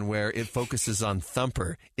 version where it focuses on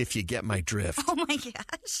Thumper, if you get my drift. Oh my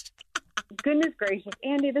gosh. Goodness gracious.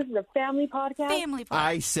 Andy, this is a family podcast? Family podcast.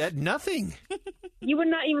 I said nothing. You would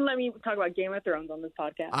not even let me talk about Game of Thrones on this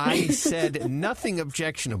podcast. I said nothing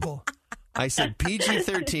objectionable. I said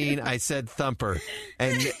PG-13. I said Thumper.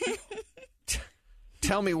 And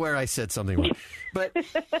tell me where I said something wrong. But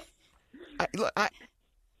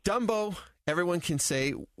Dumbo, everyone can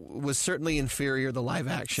say, was certainly inferior, the live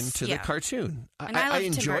action, to the cartoon. I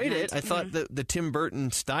enjoyed it. I thought the Tim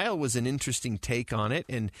Burton style was an interesting take on it.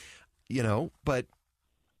 And, but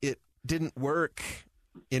it didn't work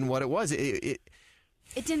in what it was.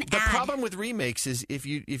 It didn't. The problem with remakes is if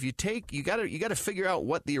you take you got to figure out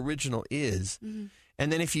what the original is,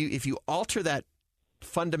 and then if you alter that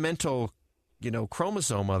fundamental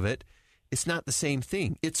chromosome of it, it's not the same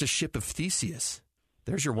thing. It's a ship of Theseus.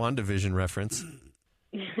 There's your WandaVision reference.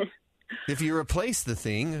 If you replace the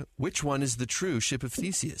thing, which one is the true ship of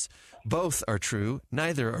Theseus? Both are true.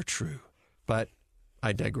 Neither are true. But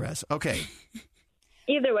I digress. Okay.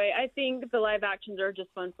 Either way, I think the live actions are just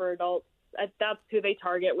fun for adults. That's who they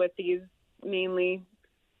target with these mainly.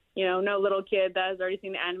 No little kid that has already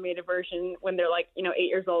seen the animated version when they're 8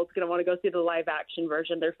 years old is going to want to go see the live action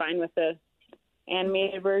version. They're fine with the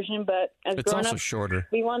animated version, but as it's also shorter.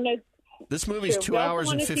 We want to. This movie's 2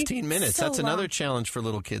 hours and 15 minutes. That's another challenge for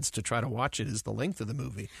little kids to try to watch it, is the length of the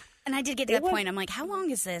movie. And I did get to that point. I'm like, how long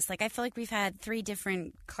is this? I feel like we've had 3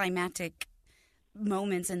 different climactic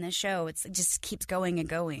moments in this show. It just keeps going and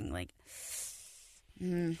going.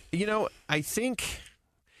 I think,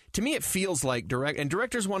 to me, it feels like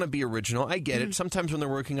directors want to be original. I get it. Sometimes when they're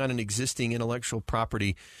working on an existing intellectual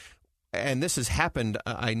property, and this has happened,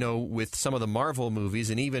 I know, with some of the Marvel movies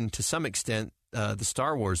and even to some extent the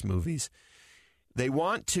Star Wars movies, they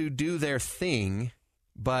want to do their thing,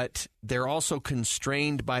 but they're also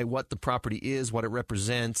constrained by what the property is, what it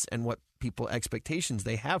represents, and what people expectations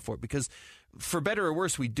they have for it. Because for better or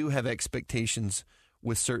worse, we do have expectations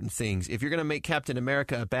with certain things. If you're going to make Captain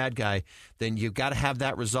America a bad guy, then you've got to have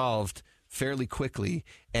that resolved fairly quickly,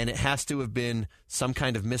 and it has to have been some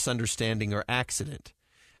kind of misunderstanding or accident.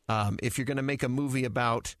 If you're going to make a movie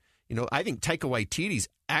about, I think Taika Waititi's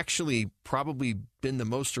actually probably been the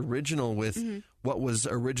most original with what was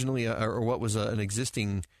originally an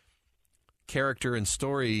existing character and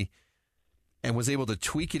story, and was able to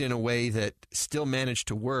tweak it in a way that still managed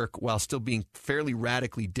to work while still being fairly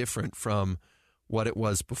radically different from what it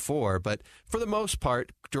was before. But for the most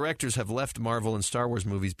part, directors have left Marvel and Star Wars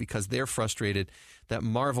movies because they're frustrated that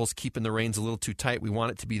Marvel's keeping the reins a little too tight. We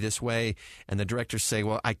want it to be this way. And the directors say,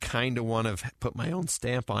 well, I kind of want to put my own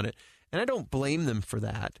stamp on it. And I don't blame them for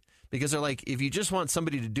that, because they're like, if you just want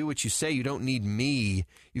somebody to do what you say, you don't need me.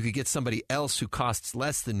 You could get somebody else who costs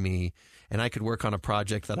less than me, and I could work on a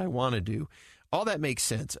project that I want to do. All that makes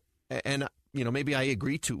sense. And, maybe I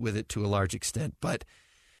agree with it to a large extent. But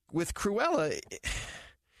with Cruella,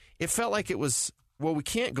 it felt like it was, well, we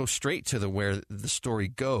can't go straight to where the story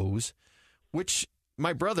goes, which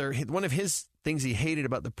my brother, one of his things he hated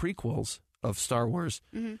about the prequels of Star Wars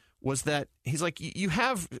was that he's like, you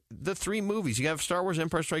have the 3 movies. You have Star Wars,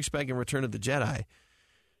 Empire Strikes Back, and Return of the Jedi.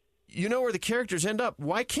 You know where the characters end up.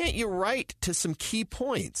 Why can't you write to some key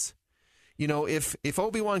points? If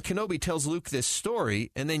Obi-Wan Kenobi tells Luke this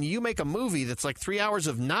story, and then you make a movie that's like 3 hours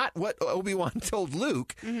of not what Obi-Wan told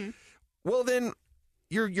Luke, well, then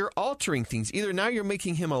you're altering things. Either now you're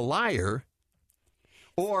making him a liar,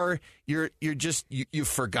 or you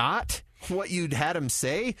forgot what you'd had him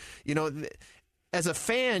say. As a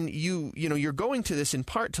fan, you're going to this in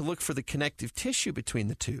part to look for the connective tissue between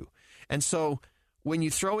the two. And so when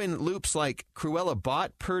you throw in loops like Cruella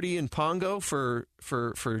bought Purdy and Pongo for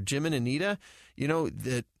Jim and Anita,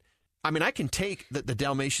 I can take that the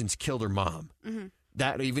Dalmatians killed her mom.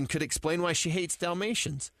 That even could explain why she hates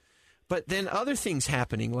Dalmatians. But then other things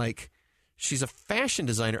happening, like she's a fashion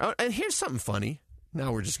designer. Oh, and here's something funny.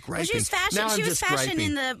 Now we're just griping. Well, she was fashion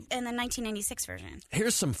in the 1996 version.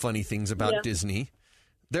 Here's some funny things about Disney.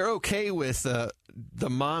 They're okay with the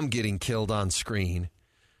mom getting killed on screen,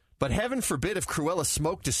 but heaven forbid if Cruella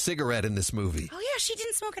smoked a cigarette in this movie. Oh yeah, she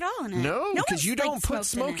didn't smoke at all in it. No, because you don't put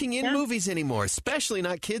smoking in movies anymore, especially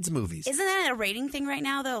not kids' movies. Isn't that a rating thing right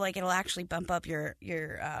now though? Like it'll actually bump up your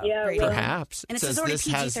rating. Perhaps. And it says already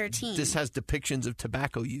PG-13. This has depictions of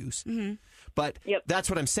tobacco use. But that's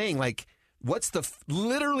what I'm saying. Like, what's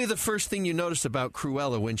literally the first thing you notice about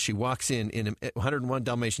Cruella when she walks in 101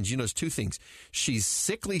 Dalmatians? You notice 2 things. She's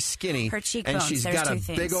sickly skinny, her cheekbones. And she's There's got a 2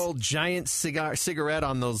 things. big old giant cigarette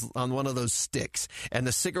on one of those sticks. And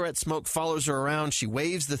the cigarette smoke follows her around. She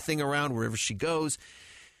waves the thing around wherever she goes.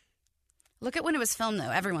 Look at when it was filmed, though.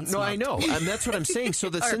 Everyone smoked. No, I know. And that's what I'm saying. So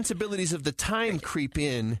the sensibilities of the time creep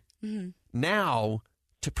in now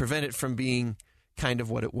to prevent it from being kind of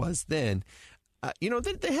what it was then.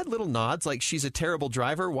 They had little nods, like she's a terrible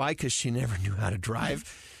driver. Why? Because she never knew how to drive.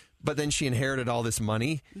 But then she inherited all this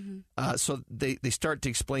money. So they start to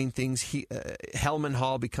explain things. Hellman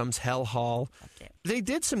Hall becomes Hell Hall. They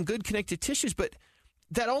did some good connected tissues, but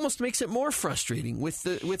that almost makes it more frustrating with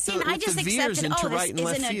the veers into right and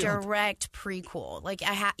left field. This isn't a direct prequel. Like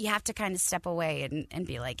you have to kind of step away and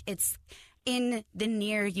be like, it's in the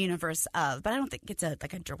near universe of. But I don't think it's a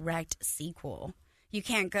direct sequel. You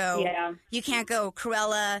can't go. Yeah. You can't go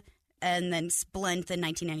Cruella and then blend the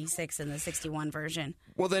 1996 and the 61 version.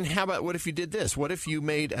 Well, then how about what if you did this? What if you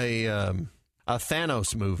made a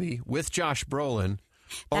Thanos movie with Josh Brolin?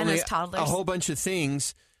 Thanos toddlers. A whole bunch of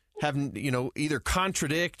things have either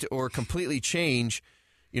contradict or completely change.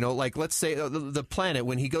 Like let's say the planet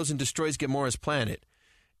when he goes and destroys Gamora's planet,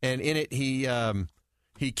 and in it he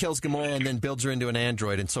kills Gamora and then builds her into an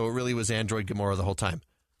android, and so it really was Android Gamora the whole time.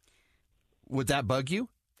 Would that bug you?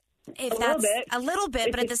 A little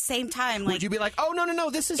bit, but at the same time, like, would you be like, "Oh no,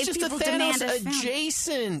 this is just a Thanos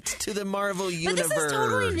adjacent to the Marvel universe"? But this is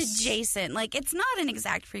totally an adjacent. Like, it's not an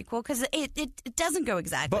exact prequel because it doesn't go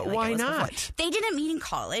exactly. But like why it was not? Before. They didn't meet in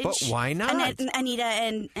college. But why not? Anita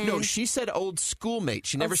and no, she said old schoolmate.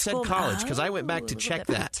 She never said college because I went back to check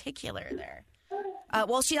that. Particular there.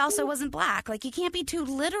 Well, she also wasn't black. Like, you can't be too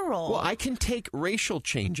literal. Well, I can take racial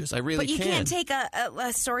changes. I really can. But you can't take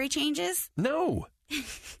a story changes? No.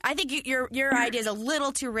 I think your idea is a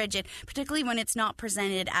little too rigid, particularly when it's not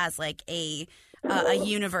presented as like a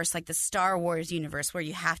universe like the Star Wars universe where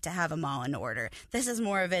you have to have them all in order. This is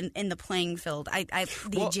more of in the playing field.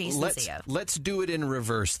 Adjacency of. Let's do it in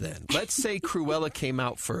reverse then. Let's say Cruella came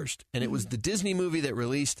out first, and it was the Disney movie that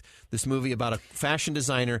released this movie about a fashion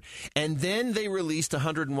designer, and then they released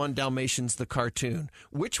 101 Dalmatians, the cartoon.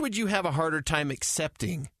 Which would you have a harder time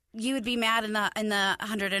accepting? You would be mad in the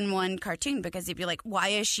 101 cartoon because you'd be like, why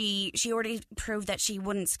is she already proved that she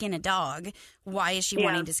wouldn't skin a dog. Why is she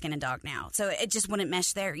wanting to skin a dog now? So it just wouldn't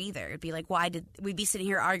mesh there either. It'd be like, we'd be sitting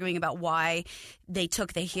here arguing about why they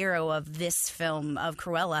took the hero of this film of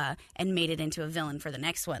Cruella and made it into a villain for the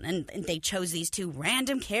next one. And they chose these 2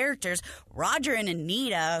 random characters, Roger and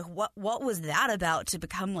Anita. What was that about to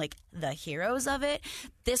become like the heroes of it?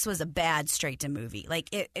 This was a bad straight to movie. Like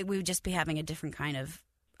we would just be having a different kind of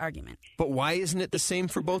argument. But why isn't it the same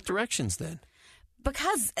for both directions then?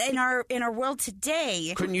 because in our world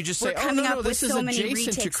today, couldn't you just say, "Oh no, this is so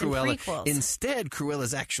adjacent to Cruella"? Instead,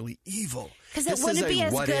 Cruella's actually evil. Because it wouldn't be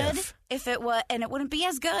as good if it was, and it wouldn't be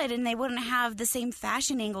as good, and they wouldn't have the same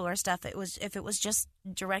fashion angle or stuff. If it was just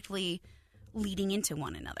directly leading into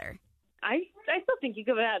one another. I still think you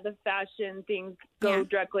could have the fashion things go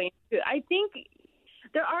directly into. I think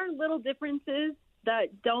there are little differences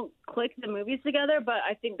that don't click the movies together, but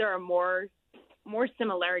I think there are more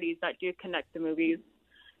similarities that do connect the movies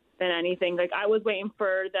than anything. Like, I was waiting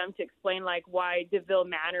for them to explain, like, why DeVille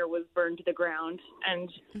Manor was burned to the ground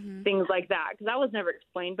and things like that, because that was never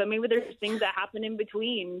explained. But maybe there's things that happen in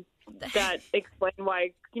between that explain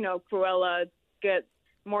why, Cruella gets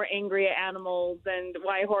more angry at animals and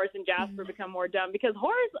why Horace and Jasper become more dumb. Because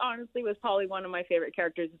Horace, honestly, was probably one of my favorite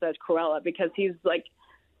characters besides Cruella, because he's, like,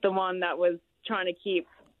 the one that was trying to keep,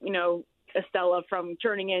 Estella from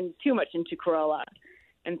turning in too much into Cruella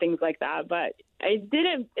and things like that. But it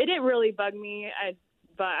didn't really bug me.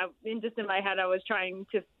 But in my head, I was trying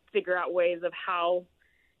to figure out ways of how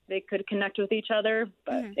they could connect with each other.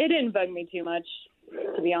 But it didn't bug me too much,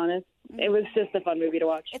 to be honest. It was just a fun movie to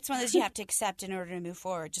watch. It's one of those you have to accept in order to move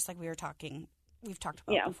forward, just like we've talked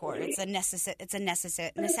about before. It's a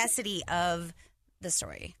necessity of the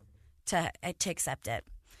story to accept it.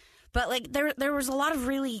 But like there was a lot of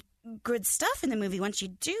really good stuff in the movie once you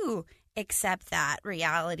do accept that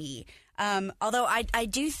reality. Although I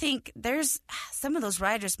do think there's some of those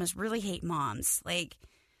writers must really hate moms. Like,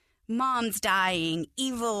 moms dying,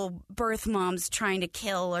 evil birth moms trying to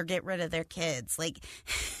kill or get rid of their kids. Like,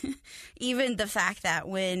 even the fact that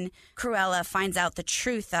when Cruella finds out the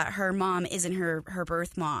truth that her mom isn't her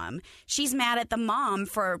birth mom, she's mad at the mom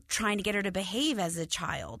for trying to get her to behave as a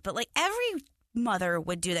child. But like, every mother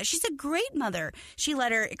would do that. She's a great mother. She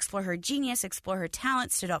let her explore her genius, explore her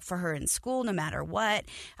talent, stood up for her in school no matter what,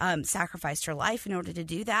 sacrificed her life in order to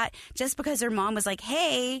do that. Just because her mom was like,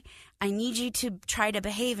 hey, I need you to try to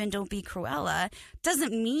behave and don't be Cruella,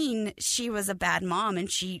 doesn't mean she was a bad mom,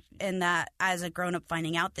 and that as a grown-up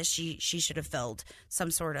finding out that she should have felt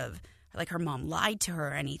some sort of, like, her mom lied to her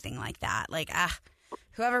or anything like that. Like,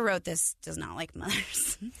 whoever wrote this does not like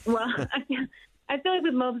mothers. Well, I feel like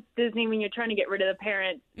with most Disney, when you're trying to get rid of the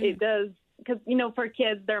parents, it does, because, for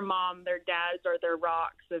kids, their mom, their dads, or their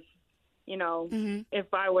rocks. If,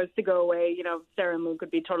 if I was to go away, Sarah and Luke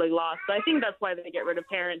would be totally lost. So I think that's why they get rid of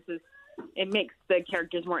parents, is it makes the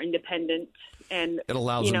characters more independent. And it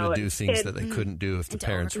allows them to do things that they couldn't do if the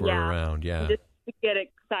parents were around. Yeah. Just to get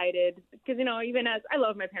excited. Because, even as I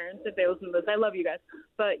love my parents, if they listen to this, I love you guys.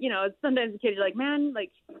 But, sometimes the kids are like, man,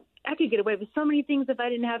 like, I could get away with so many things if I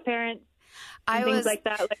didn't have parents. Things like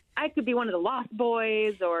that. Like, I could be one of the Lost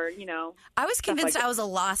Boys, or I was convinced I was a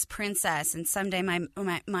lost princess, and someday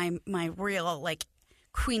my real, like,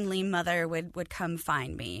 queenly mother would come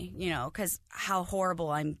find me. Because how horrible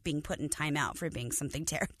I'm being put in timeout for being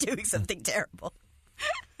doing something terrible.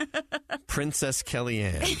 Princess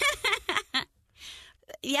Kellyanne.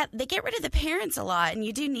 Yeah, they get rid of the parents a lot, and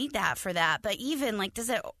you do need that for that. But even like,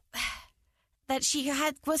 that she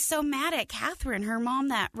was so mad at Catherine, her mom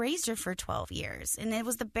that raised her for 12 years. And it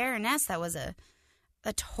was the Baroness that was a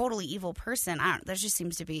totally evil person. There just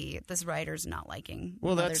seems to be this writer's not liking.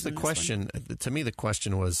 Well, that's the question. To me, the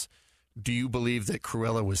question was, do you believe that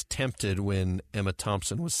Cruella was tempted when Emma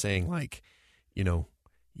Thompson was saying, like,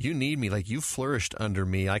 you need me, like, you flourished under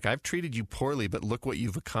me. Like, I've treated you poorly, but look what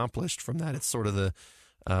you've accomplished from that. It's sort of the,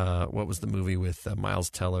 what was the movie with Miles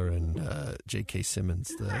Teller and J.K.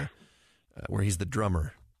 Simmons, where he's the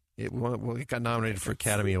drummer. It got nominated for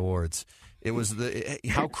Academy Awards. It was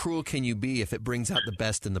how cruel can you be if it brings out the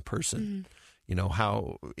best in the person?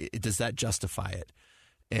 How does that justify it?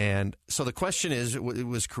 And so the question is,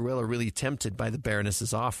 was Cruella really tempted by the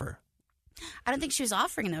Baroness's offer? I don't think she was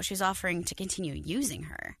offering, though. She was offering to continue using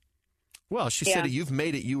her. Well, she said, you've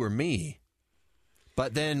made it you or me.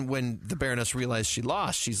 But then when the Baroness realized she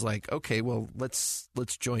lost, she's like, okay, well, let's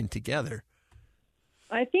join together.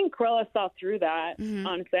 I think Cruella saw through that,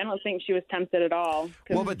 honestly. I don't think she was tempted at all.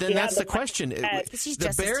 Well, but then that's the question.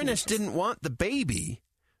 The Baroness didn't want the baby,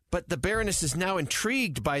 but the Baroness is now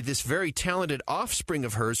intrigued by this very talented offspring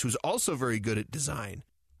of hers who's also very good at design.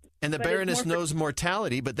 And the Baroness knows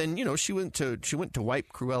mortality, but then, she went to wipe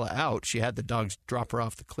Cruella out. She had the dogs drop her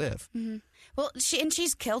off the cliff. Mm-hmm. Well,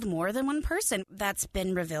 she's killed more than one person. That's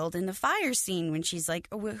been revealed in the fire scene when she's like,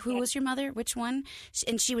 who was your mother? Which one?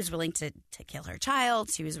 And she was willing to kill her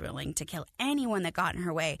child. She was willing to kill anyone that got in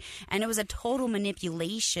her way. And it was a total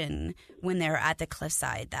manipulation when they were at the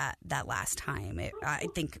cliffside that last time. I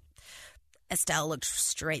think Estelle looked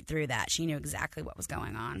straight through that. She knew exactly what was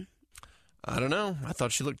going on. I don't know. I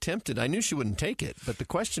thought she looked tempted. I knew she wouldn't take it, but the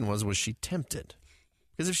question was she tempted?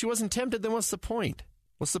 Because if she wasn't tempted, then what's the point?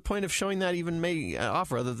 What's the point of showing that even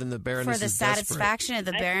offer other than the Baroness for the is satisfaction of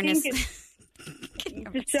the Baroness?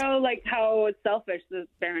 To show like how selfish the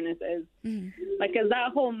Baroness is, like, because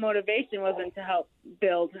that whole motivation wasn't to help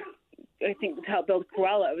build. I think to help build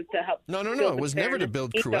Cruella. It was to help. No. It was never to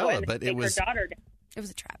build Cruella, but it was. Her daughter down. It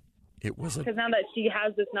was a trap. It was because now that she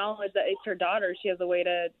has this knowledge that it's her daughter, she has a way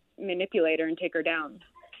to manipulate her and take her down.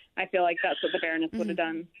 I feel like that's what the Baroness would have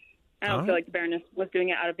done. I don't feel like the Baroness was doing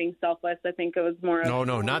it out of being selfless. I think it was more of...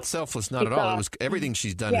 No, not selfless, not at all. It was everything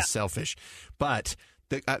she's done is selfish. But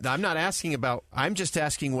I'm not asking about... I'm just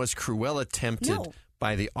asking, was Cruella tempted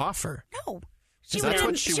by the offer? No. That's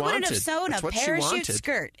what she wanted. Wouldn't have sewn a parachute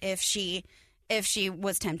skirt if she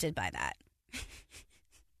was tempted by that.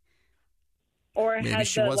 Or maybe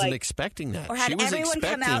she wasn't expecting that. Or had everyone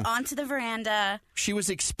come out onto the veranda. She was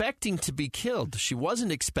expecting to be killed. She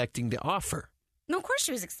wasn't expecting the offer. No, of course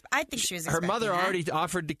she was. I think she was expecting her mother that. already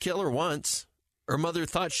offered to kill her once. Her mother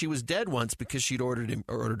thought she was dead once because she'd ordered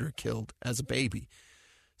her killed as a baby.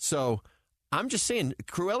 So I'm just saying,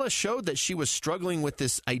 Cruella showed that she was struggling with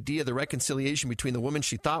this idea, the reconciliation between the woman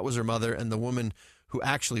she thought was her mother and the woman who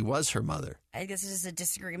actually was her mother. I guess it's just a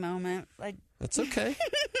disagree moment. That's okay.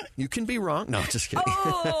 You can be wrong. No, just kidding.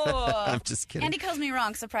 Oh, I'm just kidding. Andy calls me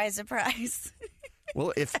wrong. Surprise, surprise.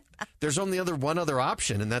 Well, if there's only one other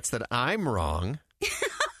option, and that's that I'm wrong.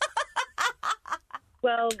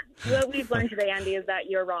 Well, what we've learned today, Andy, is that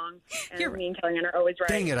you're wrong. And me and Kellyanne are always right.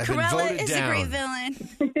 Dang it, I've been voted down. Cruella is a great villain.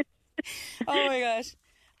 Oh, my gosh.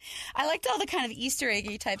 I liked all the kind of Easter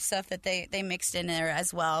eggy type stuff that they mixed in there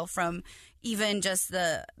as well, from even just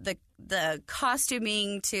the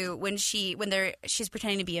costuming to when she's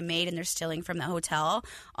pretending to be a maid and they're stealing from the hotel.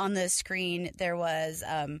 On the screen, there was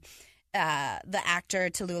the actor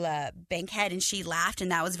Tallulah Bankhead, and she laughed,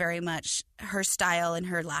 and that was very much her style, and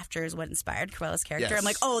her laughter is what inspired Cruella's character. Yes. I'm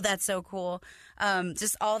like, oh, that's so cool.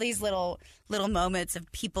 Just all these little moments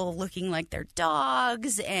of people looking like their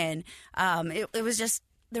dogs, and it was just,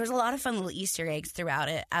 there was a lot of fun little Easter eggs throughout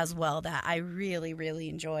it as well that I really, really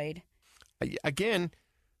enjoyed. Again,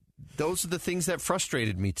 those are the things that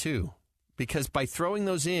frustrated me too, because by throwing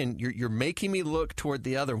those in, you're making me look toward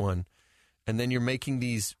the other one, and then you're making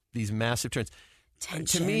these massive turns.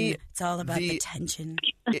 Tension. To me, it's all about the tension.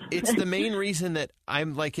 It's the main reason that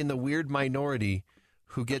I'm like in the weird minority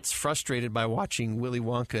who gets frustrated by watching Willy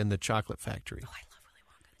Wonka and the Chocolate Factory. Oh, I love Willy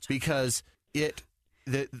Wonka and the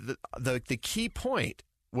Chocolate because the key point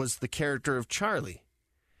was the character of Charlie.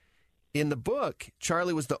 In the book,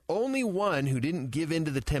 Charlie was the only one who didn't give in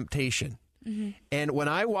to the temptation. Mm-hmm. And when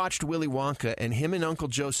I watched Willy Wonka and him and Uncle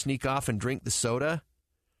Joe sneak off and drink the soda,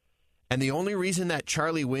 and the only reason that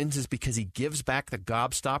Charlie wins is because he gives back the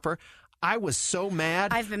gobstopper, I was so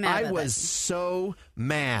mad. I've been mad. I was so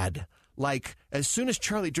mad. Like, as soon as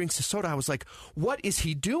Charlie drinks the soda, I was like, what is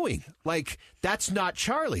he doing? Like, that's not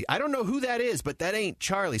Charlie. I don't know who that is, but that ain't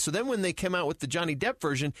Charlie. So then when they came out with the Johnny Depp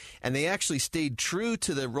version and they actually stayed true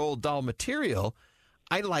to the Roald Dahl material,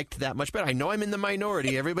 I liked that much better. I know I'm in the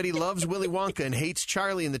minority. Everybody loves Willy Wonka and hates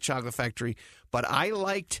Charlie in the Chocolate Factory, but I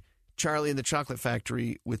liked Charlie in the Chocolate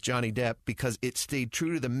Factory with Johnny Depp because it stayed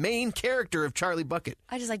true to the main character of Charlie Bucket.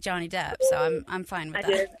 I just like Johnny Depp, so I'm fine with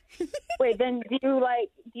that. Wait, then do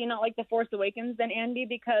you not like The Force Awakens then, Andy?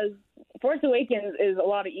 Because Force Awakens is a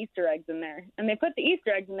lot of Easter eggs in there, and they put the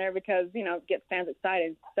Easter eggs in there because it gets fans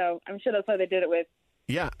excited. So I'm sure that's why they did it with.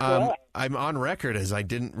 Yeah, I'm on record as I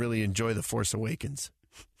didn't really enjoy The Force Awakens.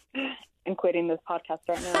 I'm quitting this podcast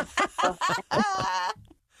right now.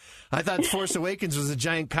 I thought Force Awakens was a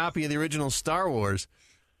giant copy of the original Star Wars.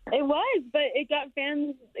 It was, but it got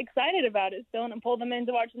fans excited about it still, and it pulled them in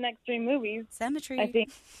to watch the next 3 movies. Symmetry. I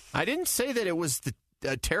think. I didn't say that it was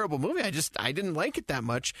a terrible movie. I didn't like it that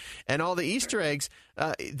much. And all the Easter eggs,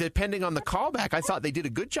 depending on the callback, I thought they did a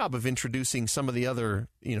good job of introducing some of the other,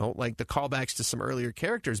 like the callbacks to some earlier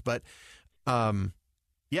characters. But,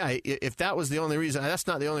 yeah, if that was the only reason, that's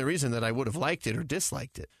not the only reason that I would have liked it or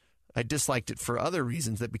disliked it. I disliked it for other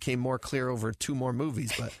reasons that became more clear over 2 more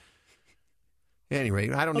movies. But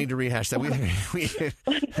anyway, I don't need to rehash that.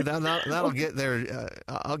 That'll get there.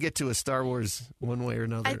 I'll get to a Star Wars one way or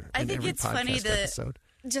another. I think it's funny episode.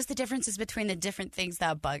 Just the differences between the different things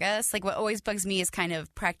that bug us. Like what always bugs me is kind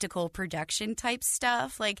of practical production type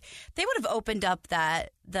stuff. Like they would have opened up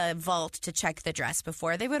the vault to check the dress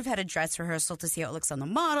before. They would have had a dress rehearsal to see how it looks on the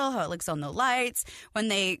model, how it looks on the lights. When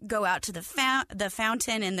they go out to the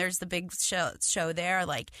fountain and there's the big show there,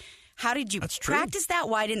 like How did you practice that?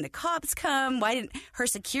 Why didn't the cops come? Why didn't her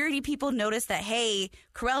security people notice that, hey,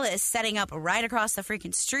 Cruella is setting up right across the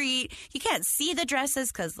freaking street? You can't see the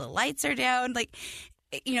dresses because the lights are down. Like,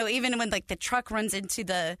 you know, even when like the truck runs into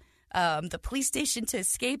the police station to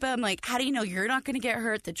escape him, like, how do you know you're not going to get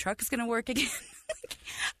hurt? The truck is going to work again.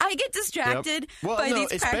 I get distracted by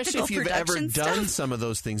these especially if you've ever production done stuff. some of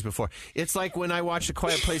those things before. It's like when I watched A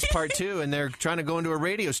Quiet Place Part 2 and they're trying to go into a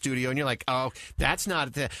radio studio and you're like, oh, that's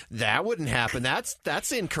not that wouldn't happen. That's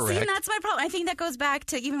incorrect. See, and that's my problem. I think that goes back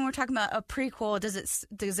to even when we're talking about a prequel.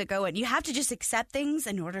 Does it go in? You have to just accept things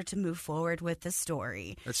in order to move forward with the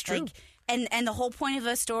story. That's true. And the whole point of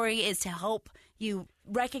a story is to help you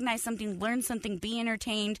recognize something, learn something, be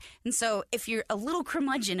entertained. And so if you're a little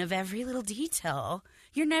curmudgeon of every little detail,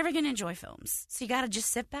 you're never going to enjoy films. So you got to just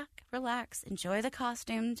sit back, relax, enjoy the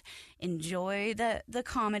costumes, enjoy the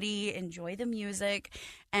comedy, enjoy the music,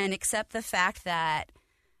 and accept the fact that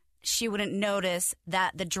she wouldn't notice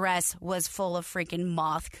that the dress was full of freaking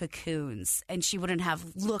moth cocoons, and she wouldn't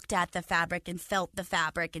have looked at the fabric and felt the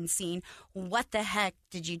fabric and seen, what the heck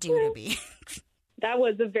did you do to me? That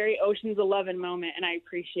was a very Ocean's 11 moment, and I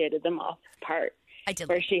appreciated the moth part. I did.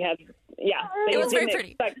 Where she had, it was very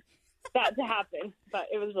pretty. Expect that to happen, but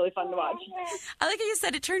it was really fun to watch. I like how you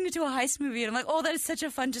said it turned into a heist movie, and I'm like, oh, that is such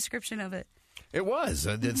a fun description of it. It was.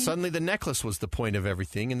 Suddenly the necklace was the point of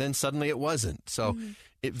everything, and then suddenly it wasn't. So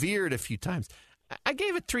it veered a few times. I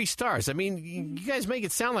gave it 3 stars. I mean, you guys make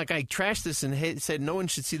it sound like I trashed this and said no one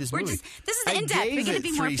should see this movie. This is in-depth. We're going to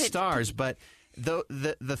be more 3 stars, but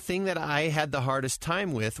the thing that I had the hardest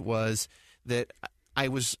time with was that I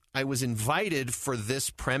was invited for this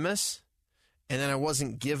premise, and then I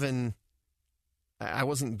wasn't given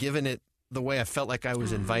it the way I felt like I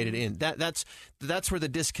was invited in. That's where the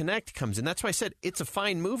disconnect comes in. That's why I said it's a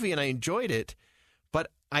fine movie and I enjoyed it, but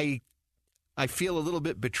I feel a little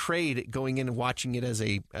bit betrayed going in and watching it as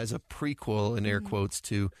a prequel in air quotes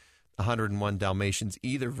to 101 Dalmatians,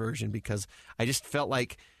 either version, because I just felt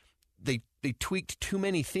like they tweaked too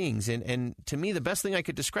many things. And to me, the best thing I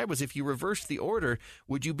could describe was if you reversed the order,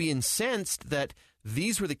 would you be incensed that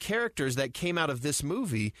these were the characters that came out of this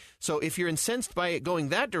movie? So if you're incensed by it going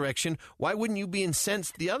that direction, why wouldn't you be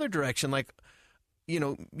incensed the other direction? Like, you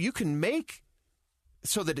know, you can make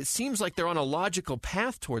so that it seems like they're on a logical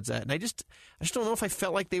path towards that. And I just don't know if I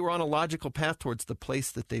felt like they were on a logical path towards the place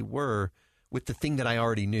that they were with the thing that I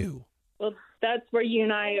already knew. Well, that's where you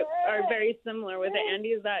and I are very similar with it, Andy,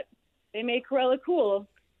 is that they made Cruella cool,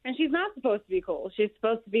 and she's not supposed to be cool. She's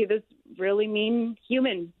supposed to be this really mean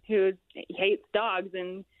human who hates dogs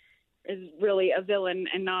and is really a villain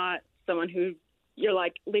and not someone who you're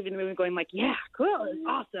like leaving the movie going like, yeah, Cruella is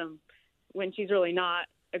awesome, when she's really not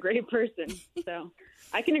a great person. So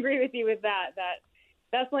I can agree with you with that.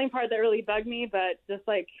 That's the only part that really bugged me, but just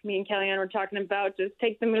like me and Kellyanne were talking about, just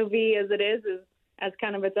take the movie as it is as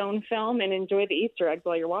kind of its own film and enjoy the Easter eggs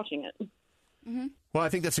while you're watching it. Mm-hmm. Well, I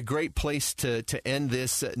think that's a great place to end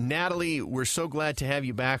this. Natalie, we're so glad to have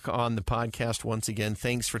you back on the podcast once again.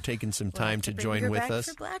 Thanks for taking some time to join with us.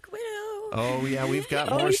 For Black Widow. Oh, yeah, we've got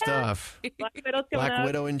more stuff. Black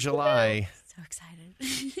Widow in July. So excited.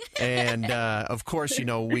 And, of course, you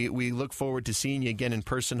know, we look forward to seeing you again in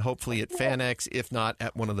person, hopefully at FanX, if not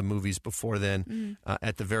at one of the movies before then,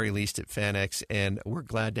 at the very least at FanX. And we're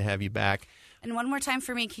glad to have you back. And one more time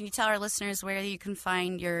for me, can you tell our listeners where you can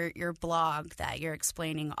find your blog that you're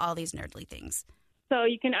explaining all these nerdly things? So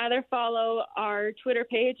you can either follow our Twitter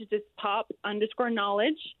page, which is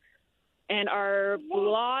pop_knowledge, and our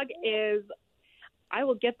blog is, I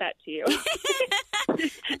will get that to you.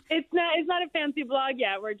 It's not a fancy blog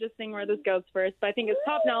yet. We're just seeing where this goes first, but I think it's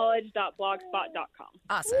popknowledge.blogspot.com.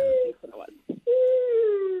 Awesome. That's what it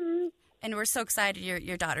was. And we're so excited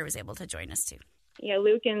your daughter was able to join us too. Yeah,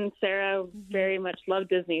 Luke and Sarah very much love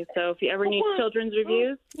Disney. So if you ever need children's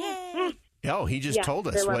reviews. Yay! Oh, he just told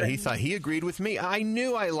us what he thought. He agreed with me. I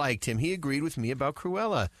knew I liked him. He agreed with me about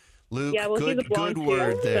Cruella. Luke, good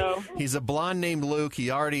word there. So. He's a blonde named Luke.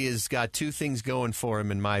 He already has got 2 things going for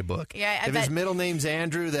him in my book. Yeah, if his middle name's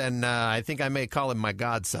Andrew, then I think I may call him my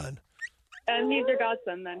godson. And he's your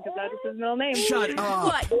godson then, because that is his middle name. Shut up.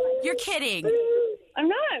 What? You're kidding. I'm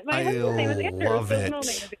not. My husband's name is Andrew. Love His it. middle name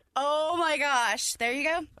is Oh, my gosh. There you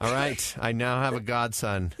go. All right. I now have a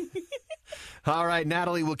godson. All right,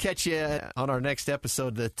 Natalie, we'll catch you on our next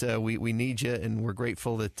episode that we need you, and we're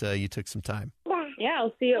grateful that you took some time. Yeah,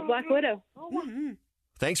 I'll see you at Black Widow. Mm-hmm.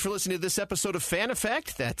 Thanks for listening to this episode of Fan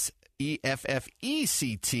Effect. That's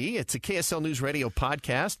EFFECT. It's a KSL News Radio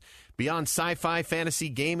podcast. Beyond sci-fi, fantasy,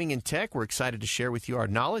 gaming, and tech, we're excited to share with you our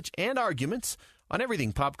knowledge and arguments on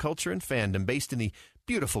everything pop culture and fandom based in the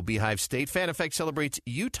beautiful Beehive State. Fan Effect celebrates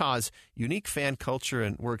Utah's unique fan culture,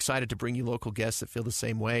 and we're excited to bring you local guests that feel the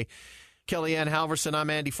same way. Kellyanne Halverson, I'm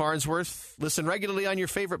Andy Farnsworth. Listen regularly on your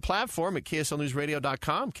favorite platform at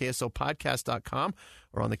KSLNewsRadio.com, KSLPodcast.com,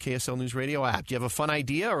 or on the KSL News Radio app. Do you have a fun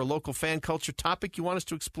idea or a local fan culture topic you want us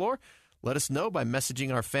to explore? Let us know by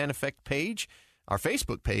messaging our Fan Effect page, our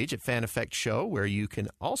Facebook page at Fan Effect Show, where you can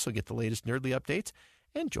also get the latest nerdly updates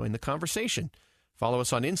and join the conversation. Follow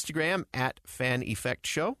us on Instagram at Fan Effect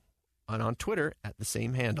Show and on Twitter at the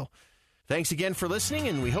same handle. Thanks again for listening,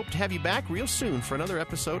 and we hope to have you back real soon for another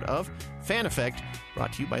episode of Fan Effect,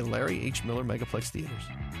 brought to you by Larry H. Miller Megaplex Theaters.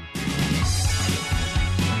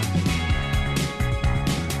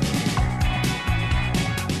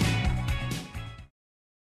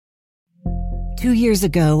 2 years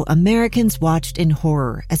ago, Americans watched in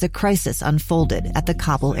horror as a crisis unfolded at the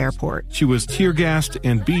Kabul airport. She was tear-gassed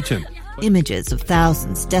and beaten. Images of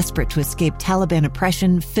thousands desperate to escape Taliban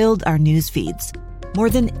oppression filled our news feeds. More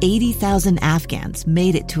than 80,000 Afghans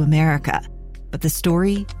made it to America. But the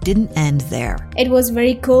story didn't end there. It was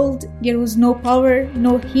very cold. There was no power,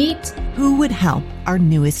 no heat. Who would help our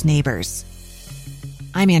newest neighbors?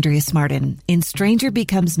 I'm Andrea Smartin. In Stranger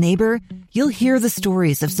Becomes Neighbor, you'll hear the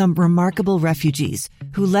stories of some remarkable refugees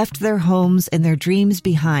who left their homes and their dreams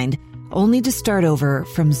behind, only to start over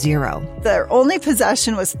from zero. Their only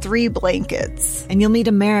possession was 3 blankets. And you'll meet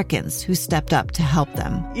Americans who stepped up to help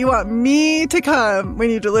them. You want me to come when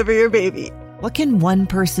you deliver your baby. What can one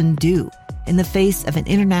person do in the face of an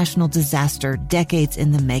international disaster decades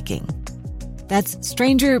in the making? That's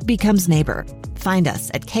Stranger Becomes Neighbor. Find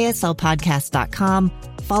us at KSLPodcast.com,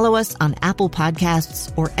 follow us on Apple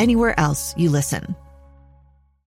Podcasts, or anywhere else you listen.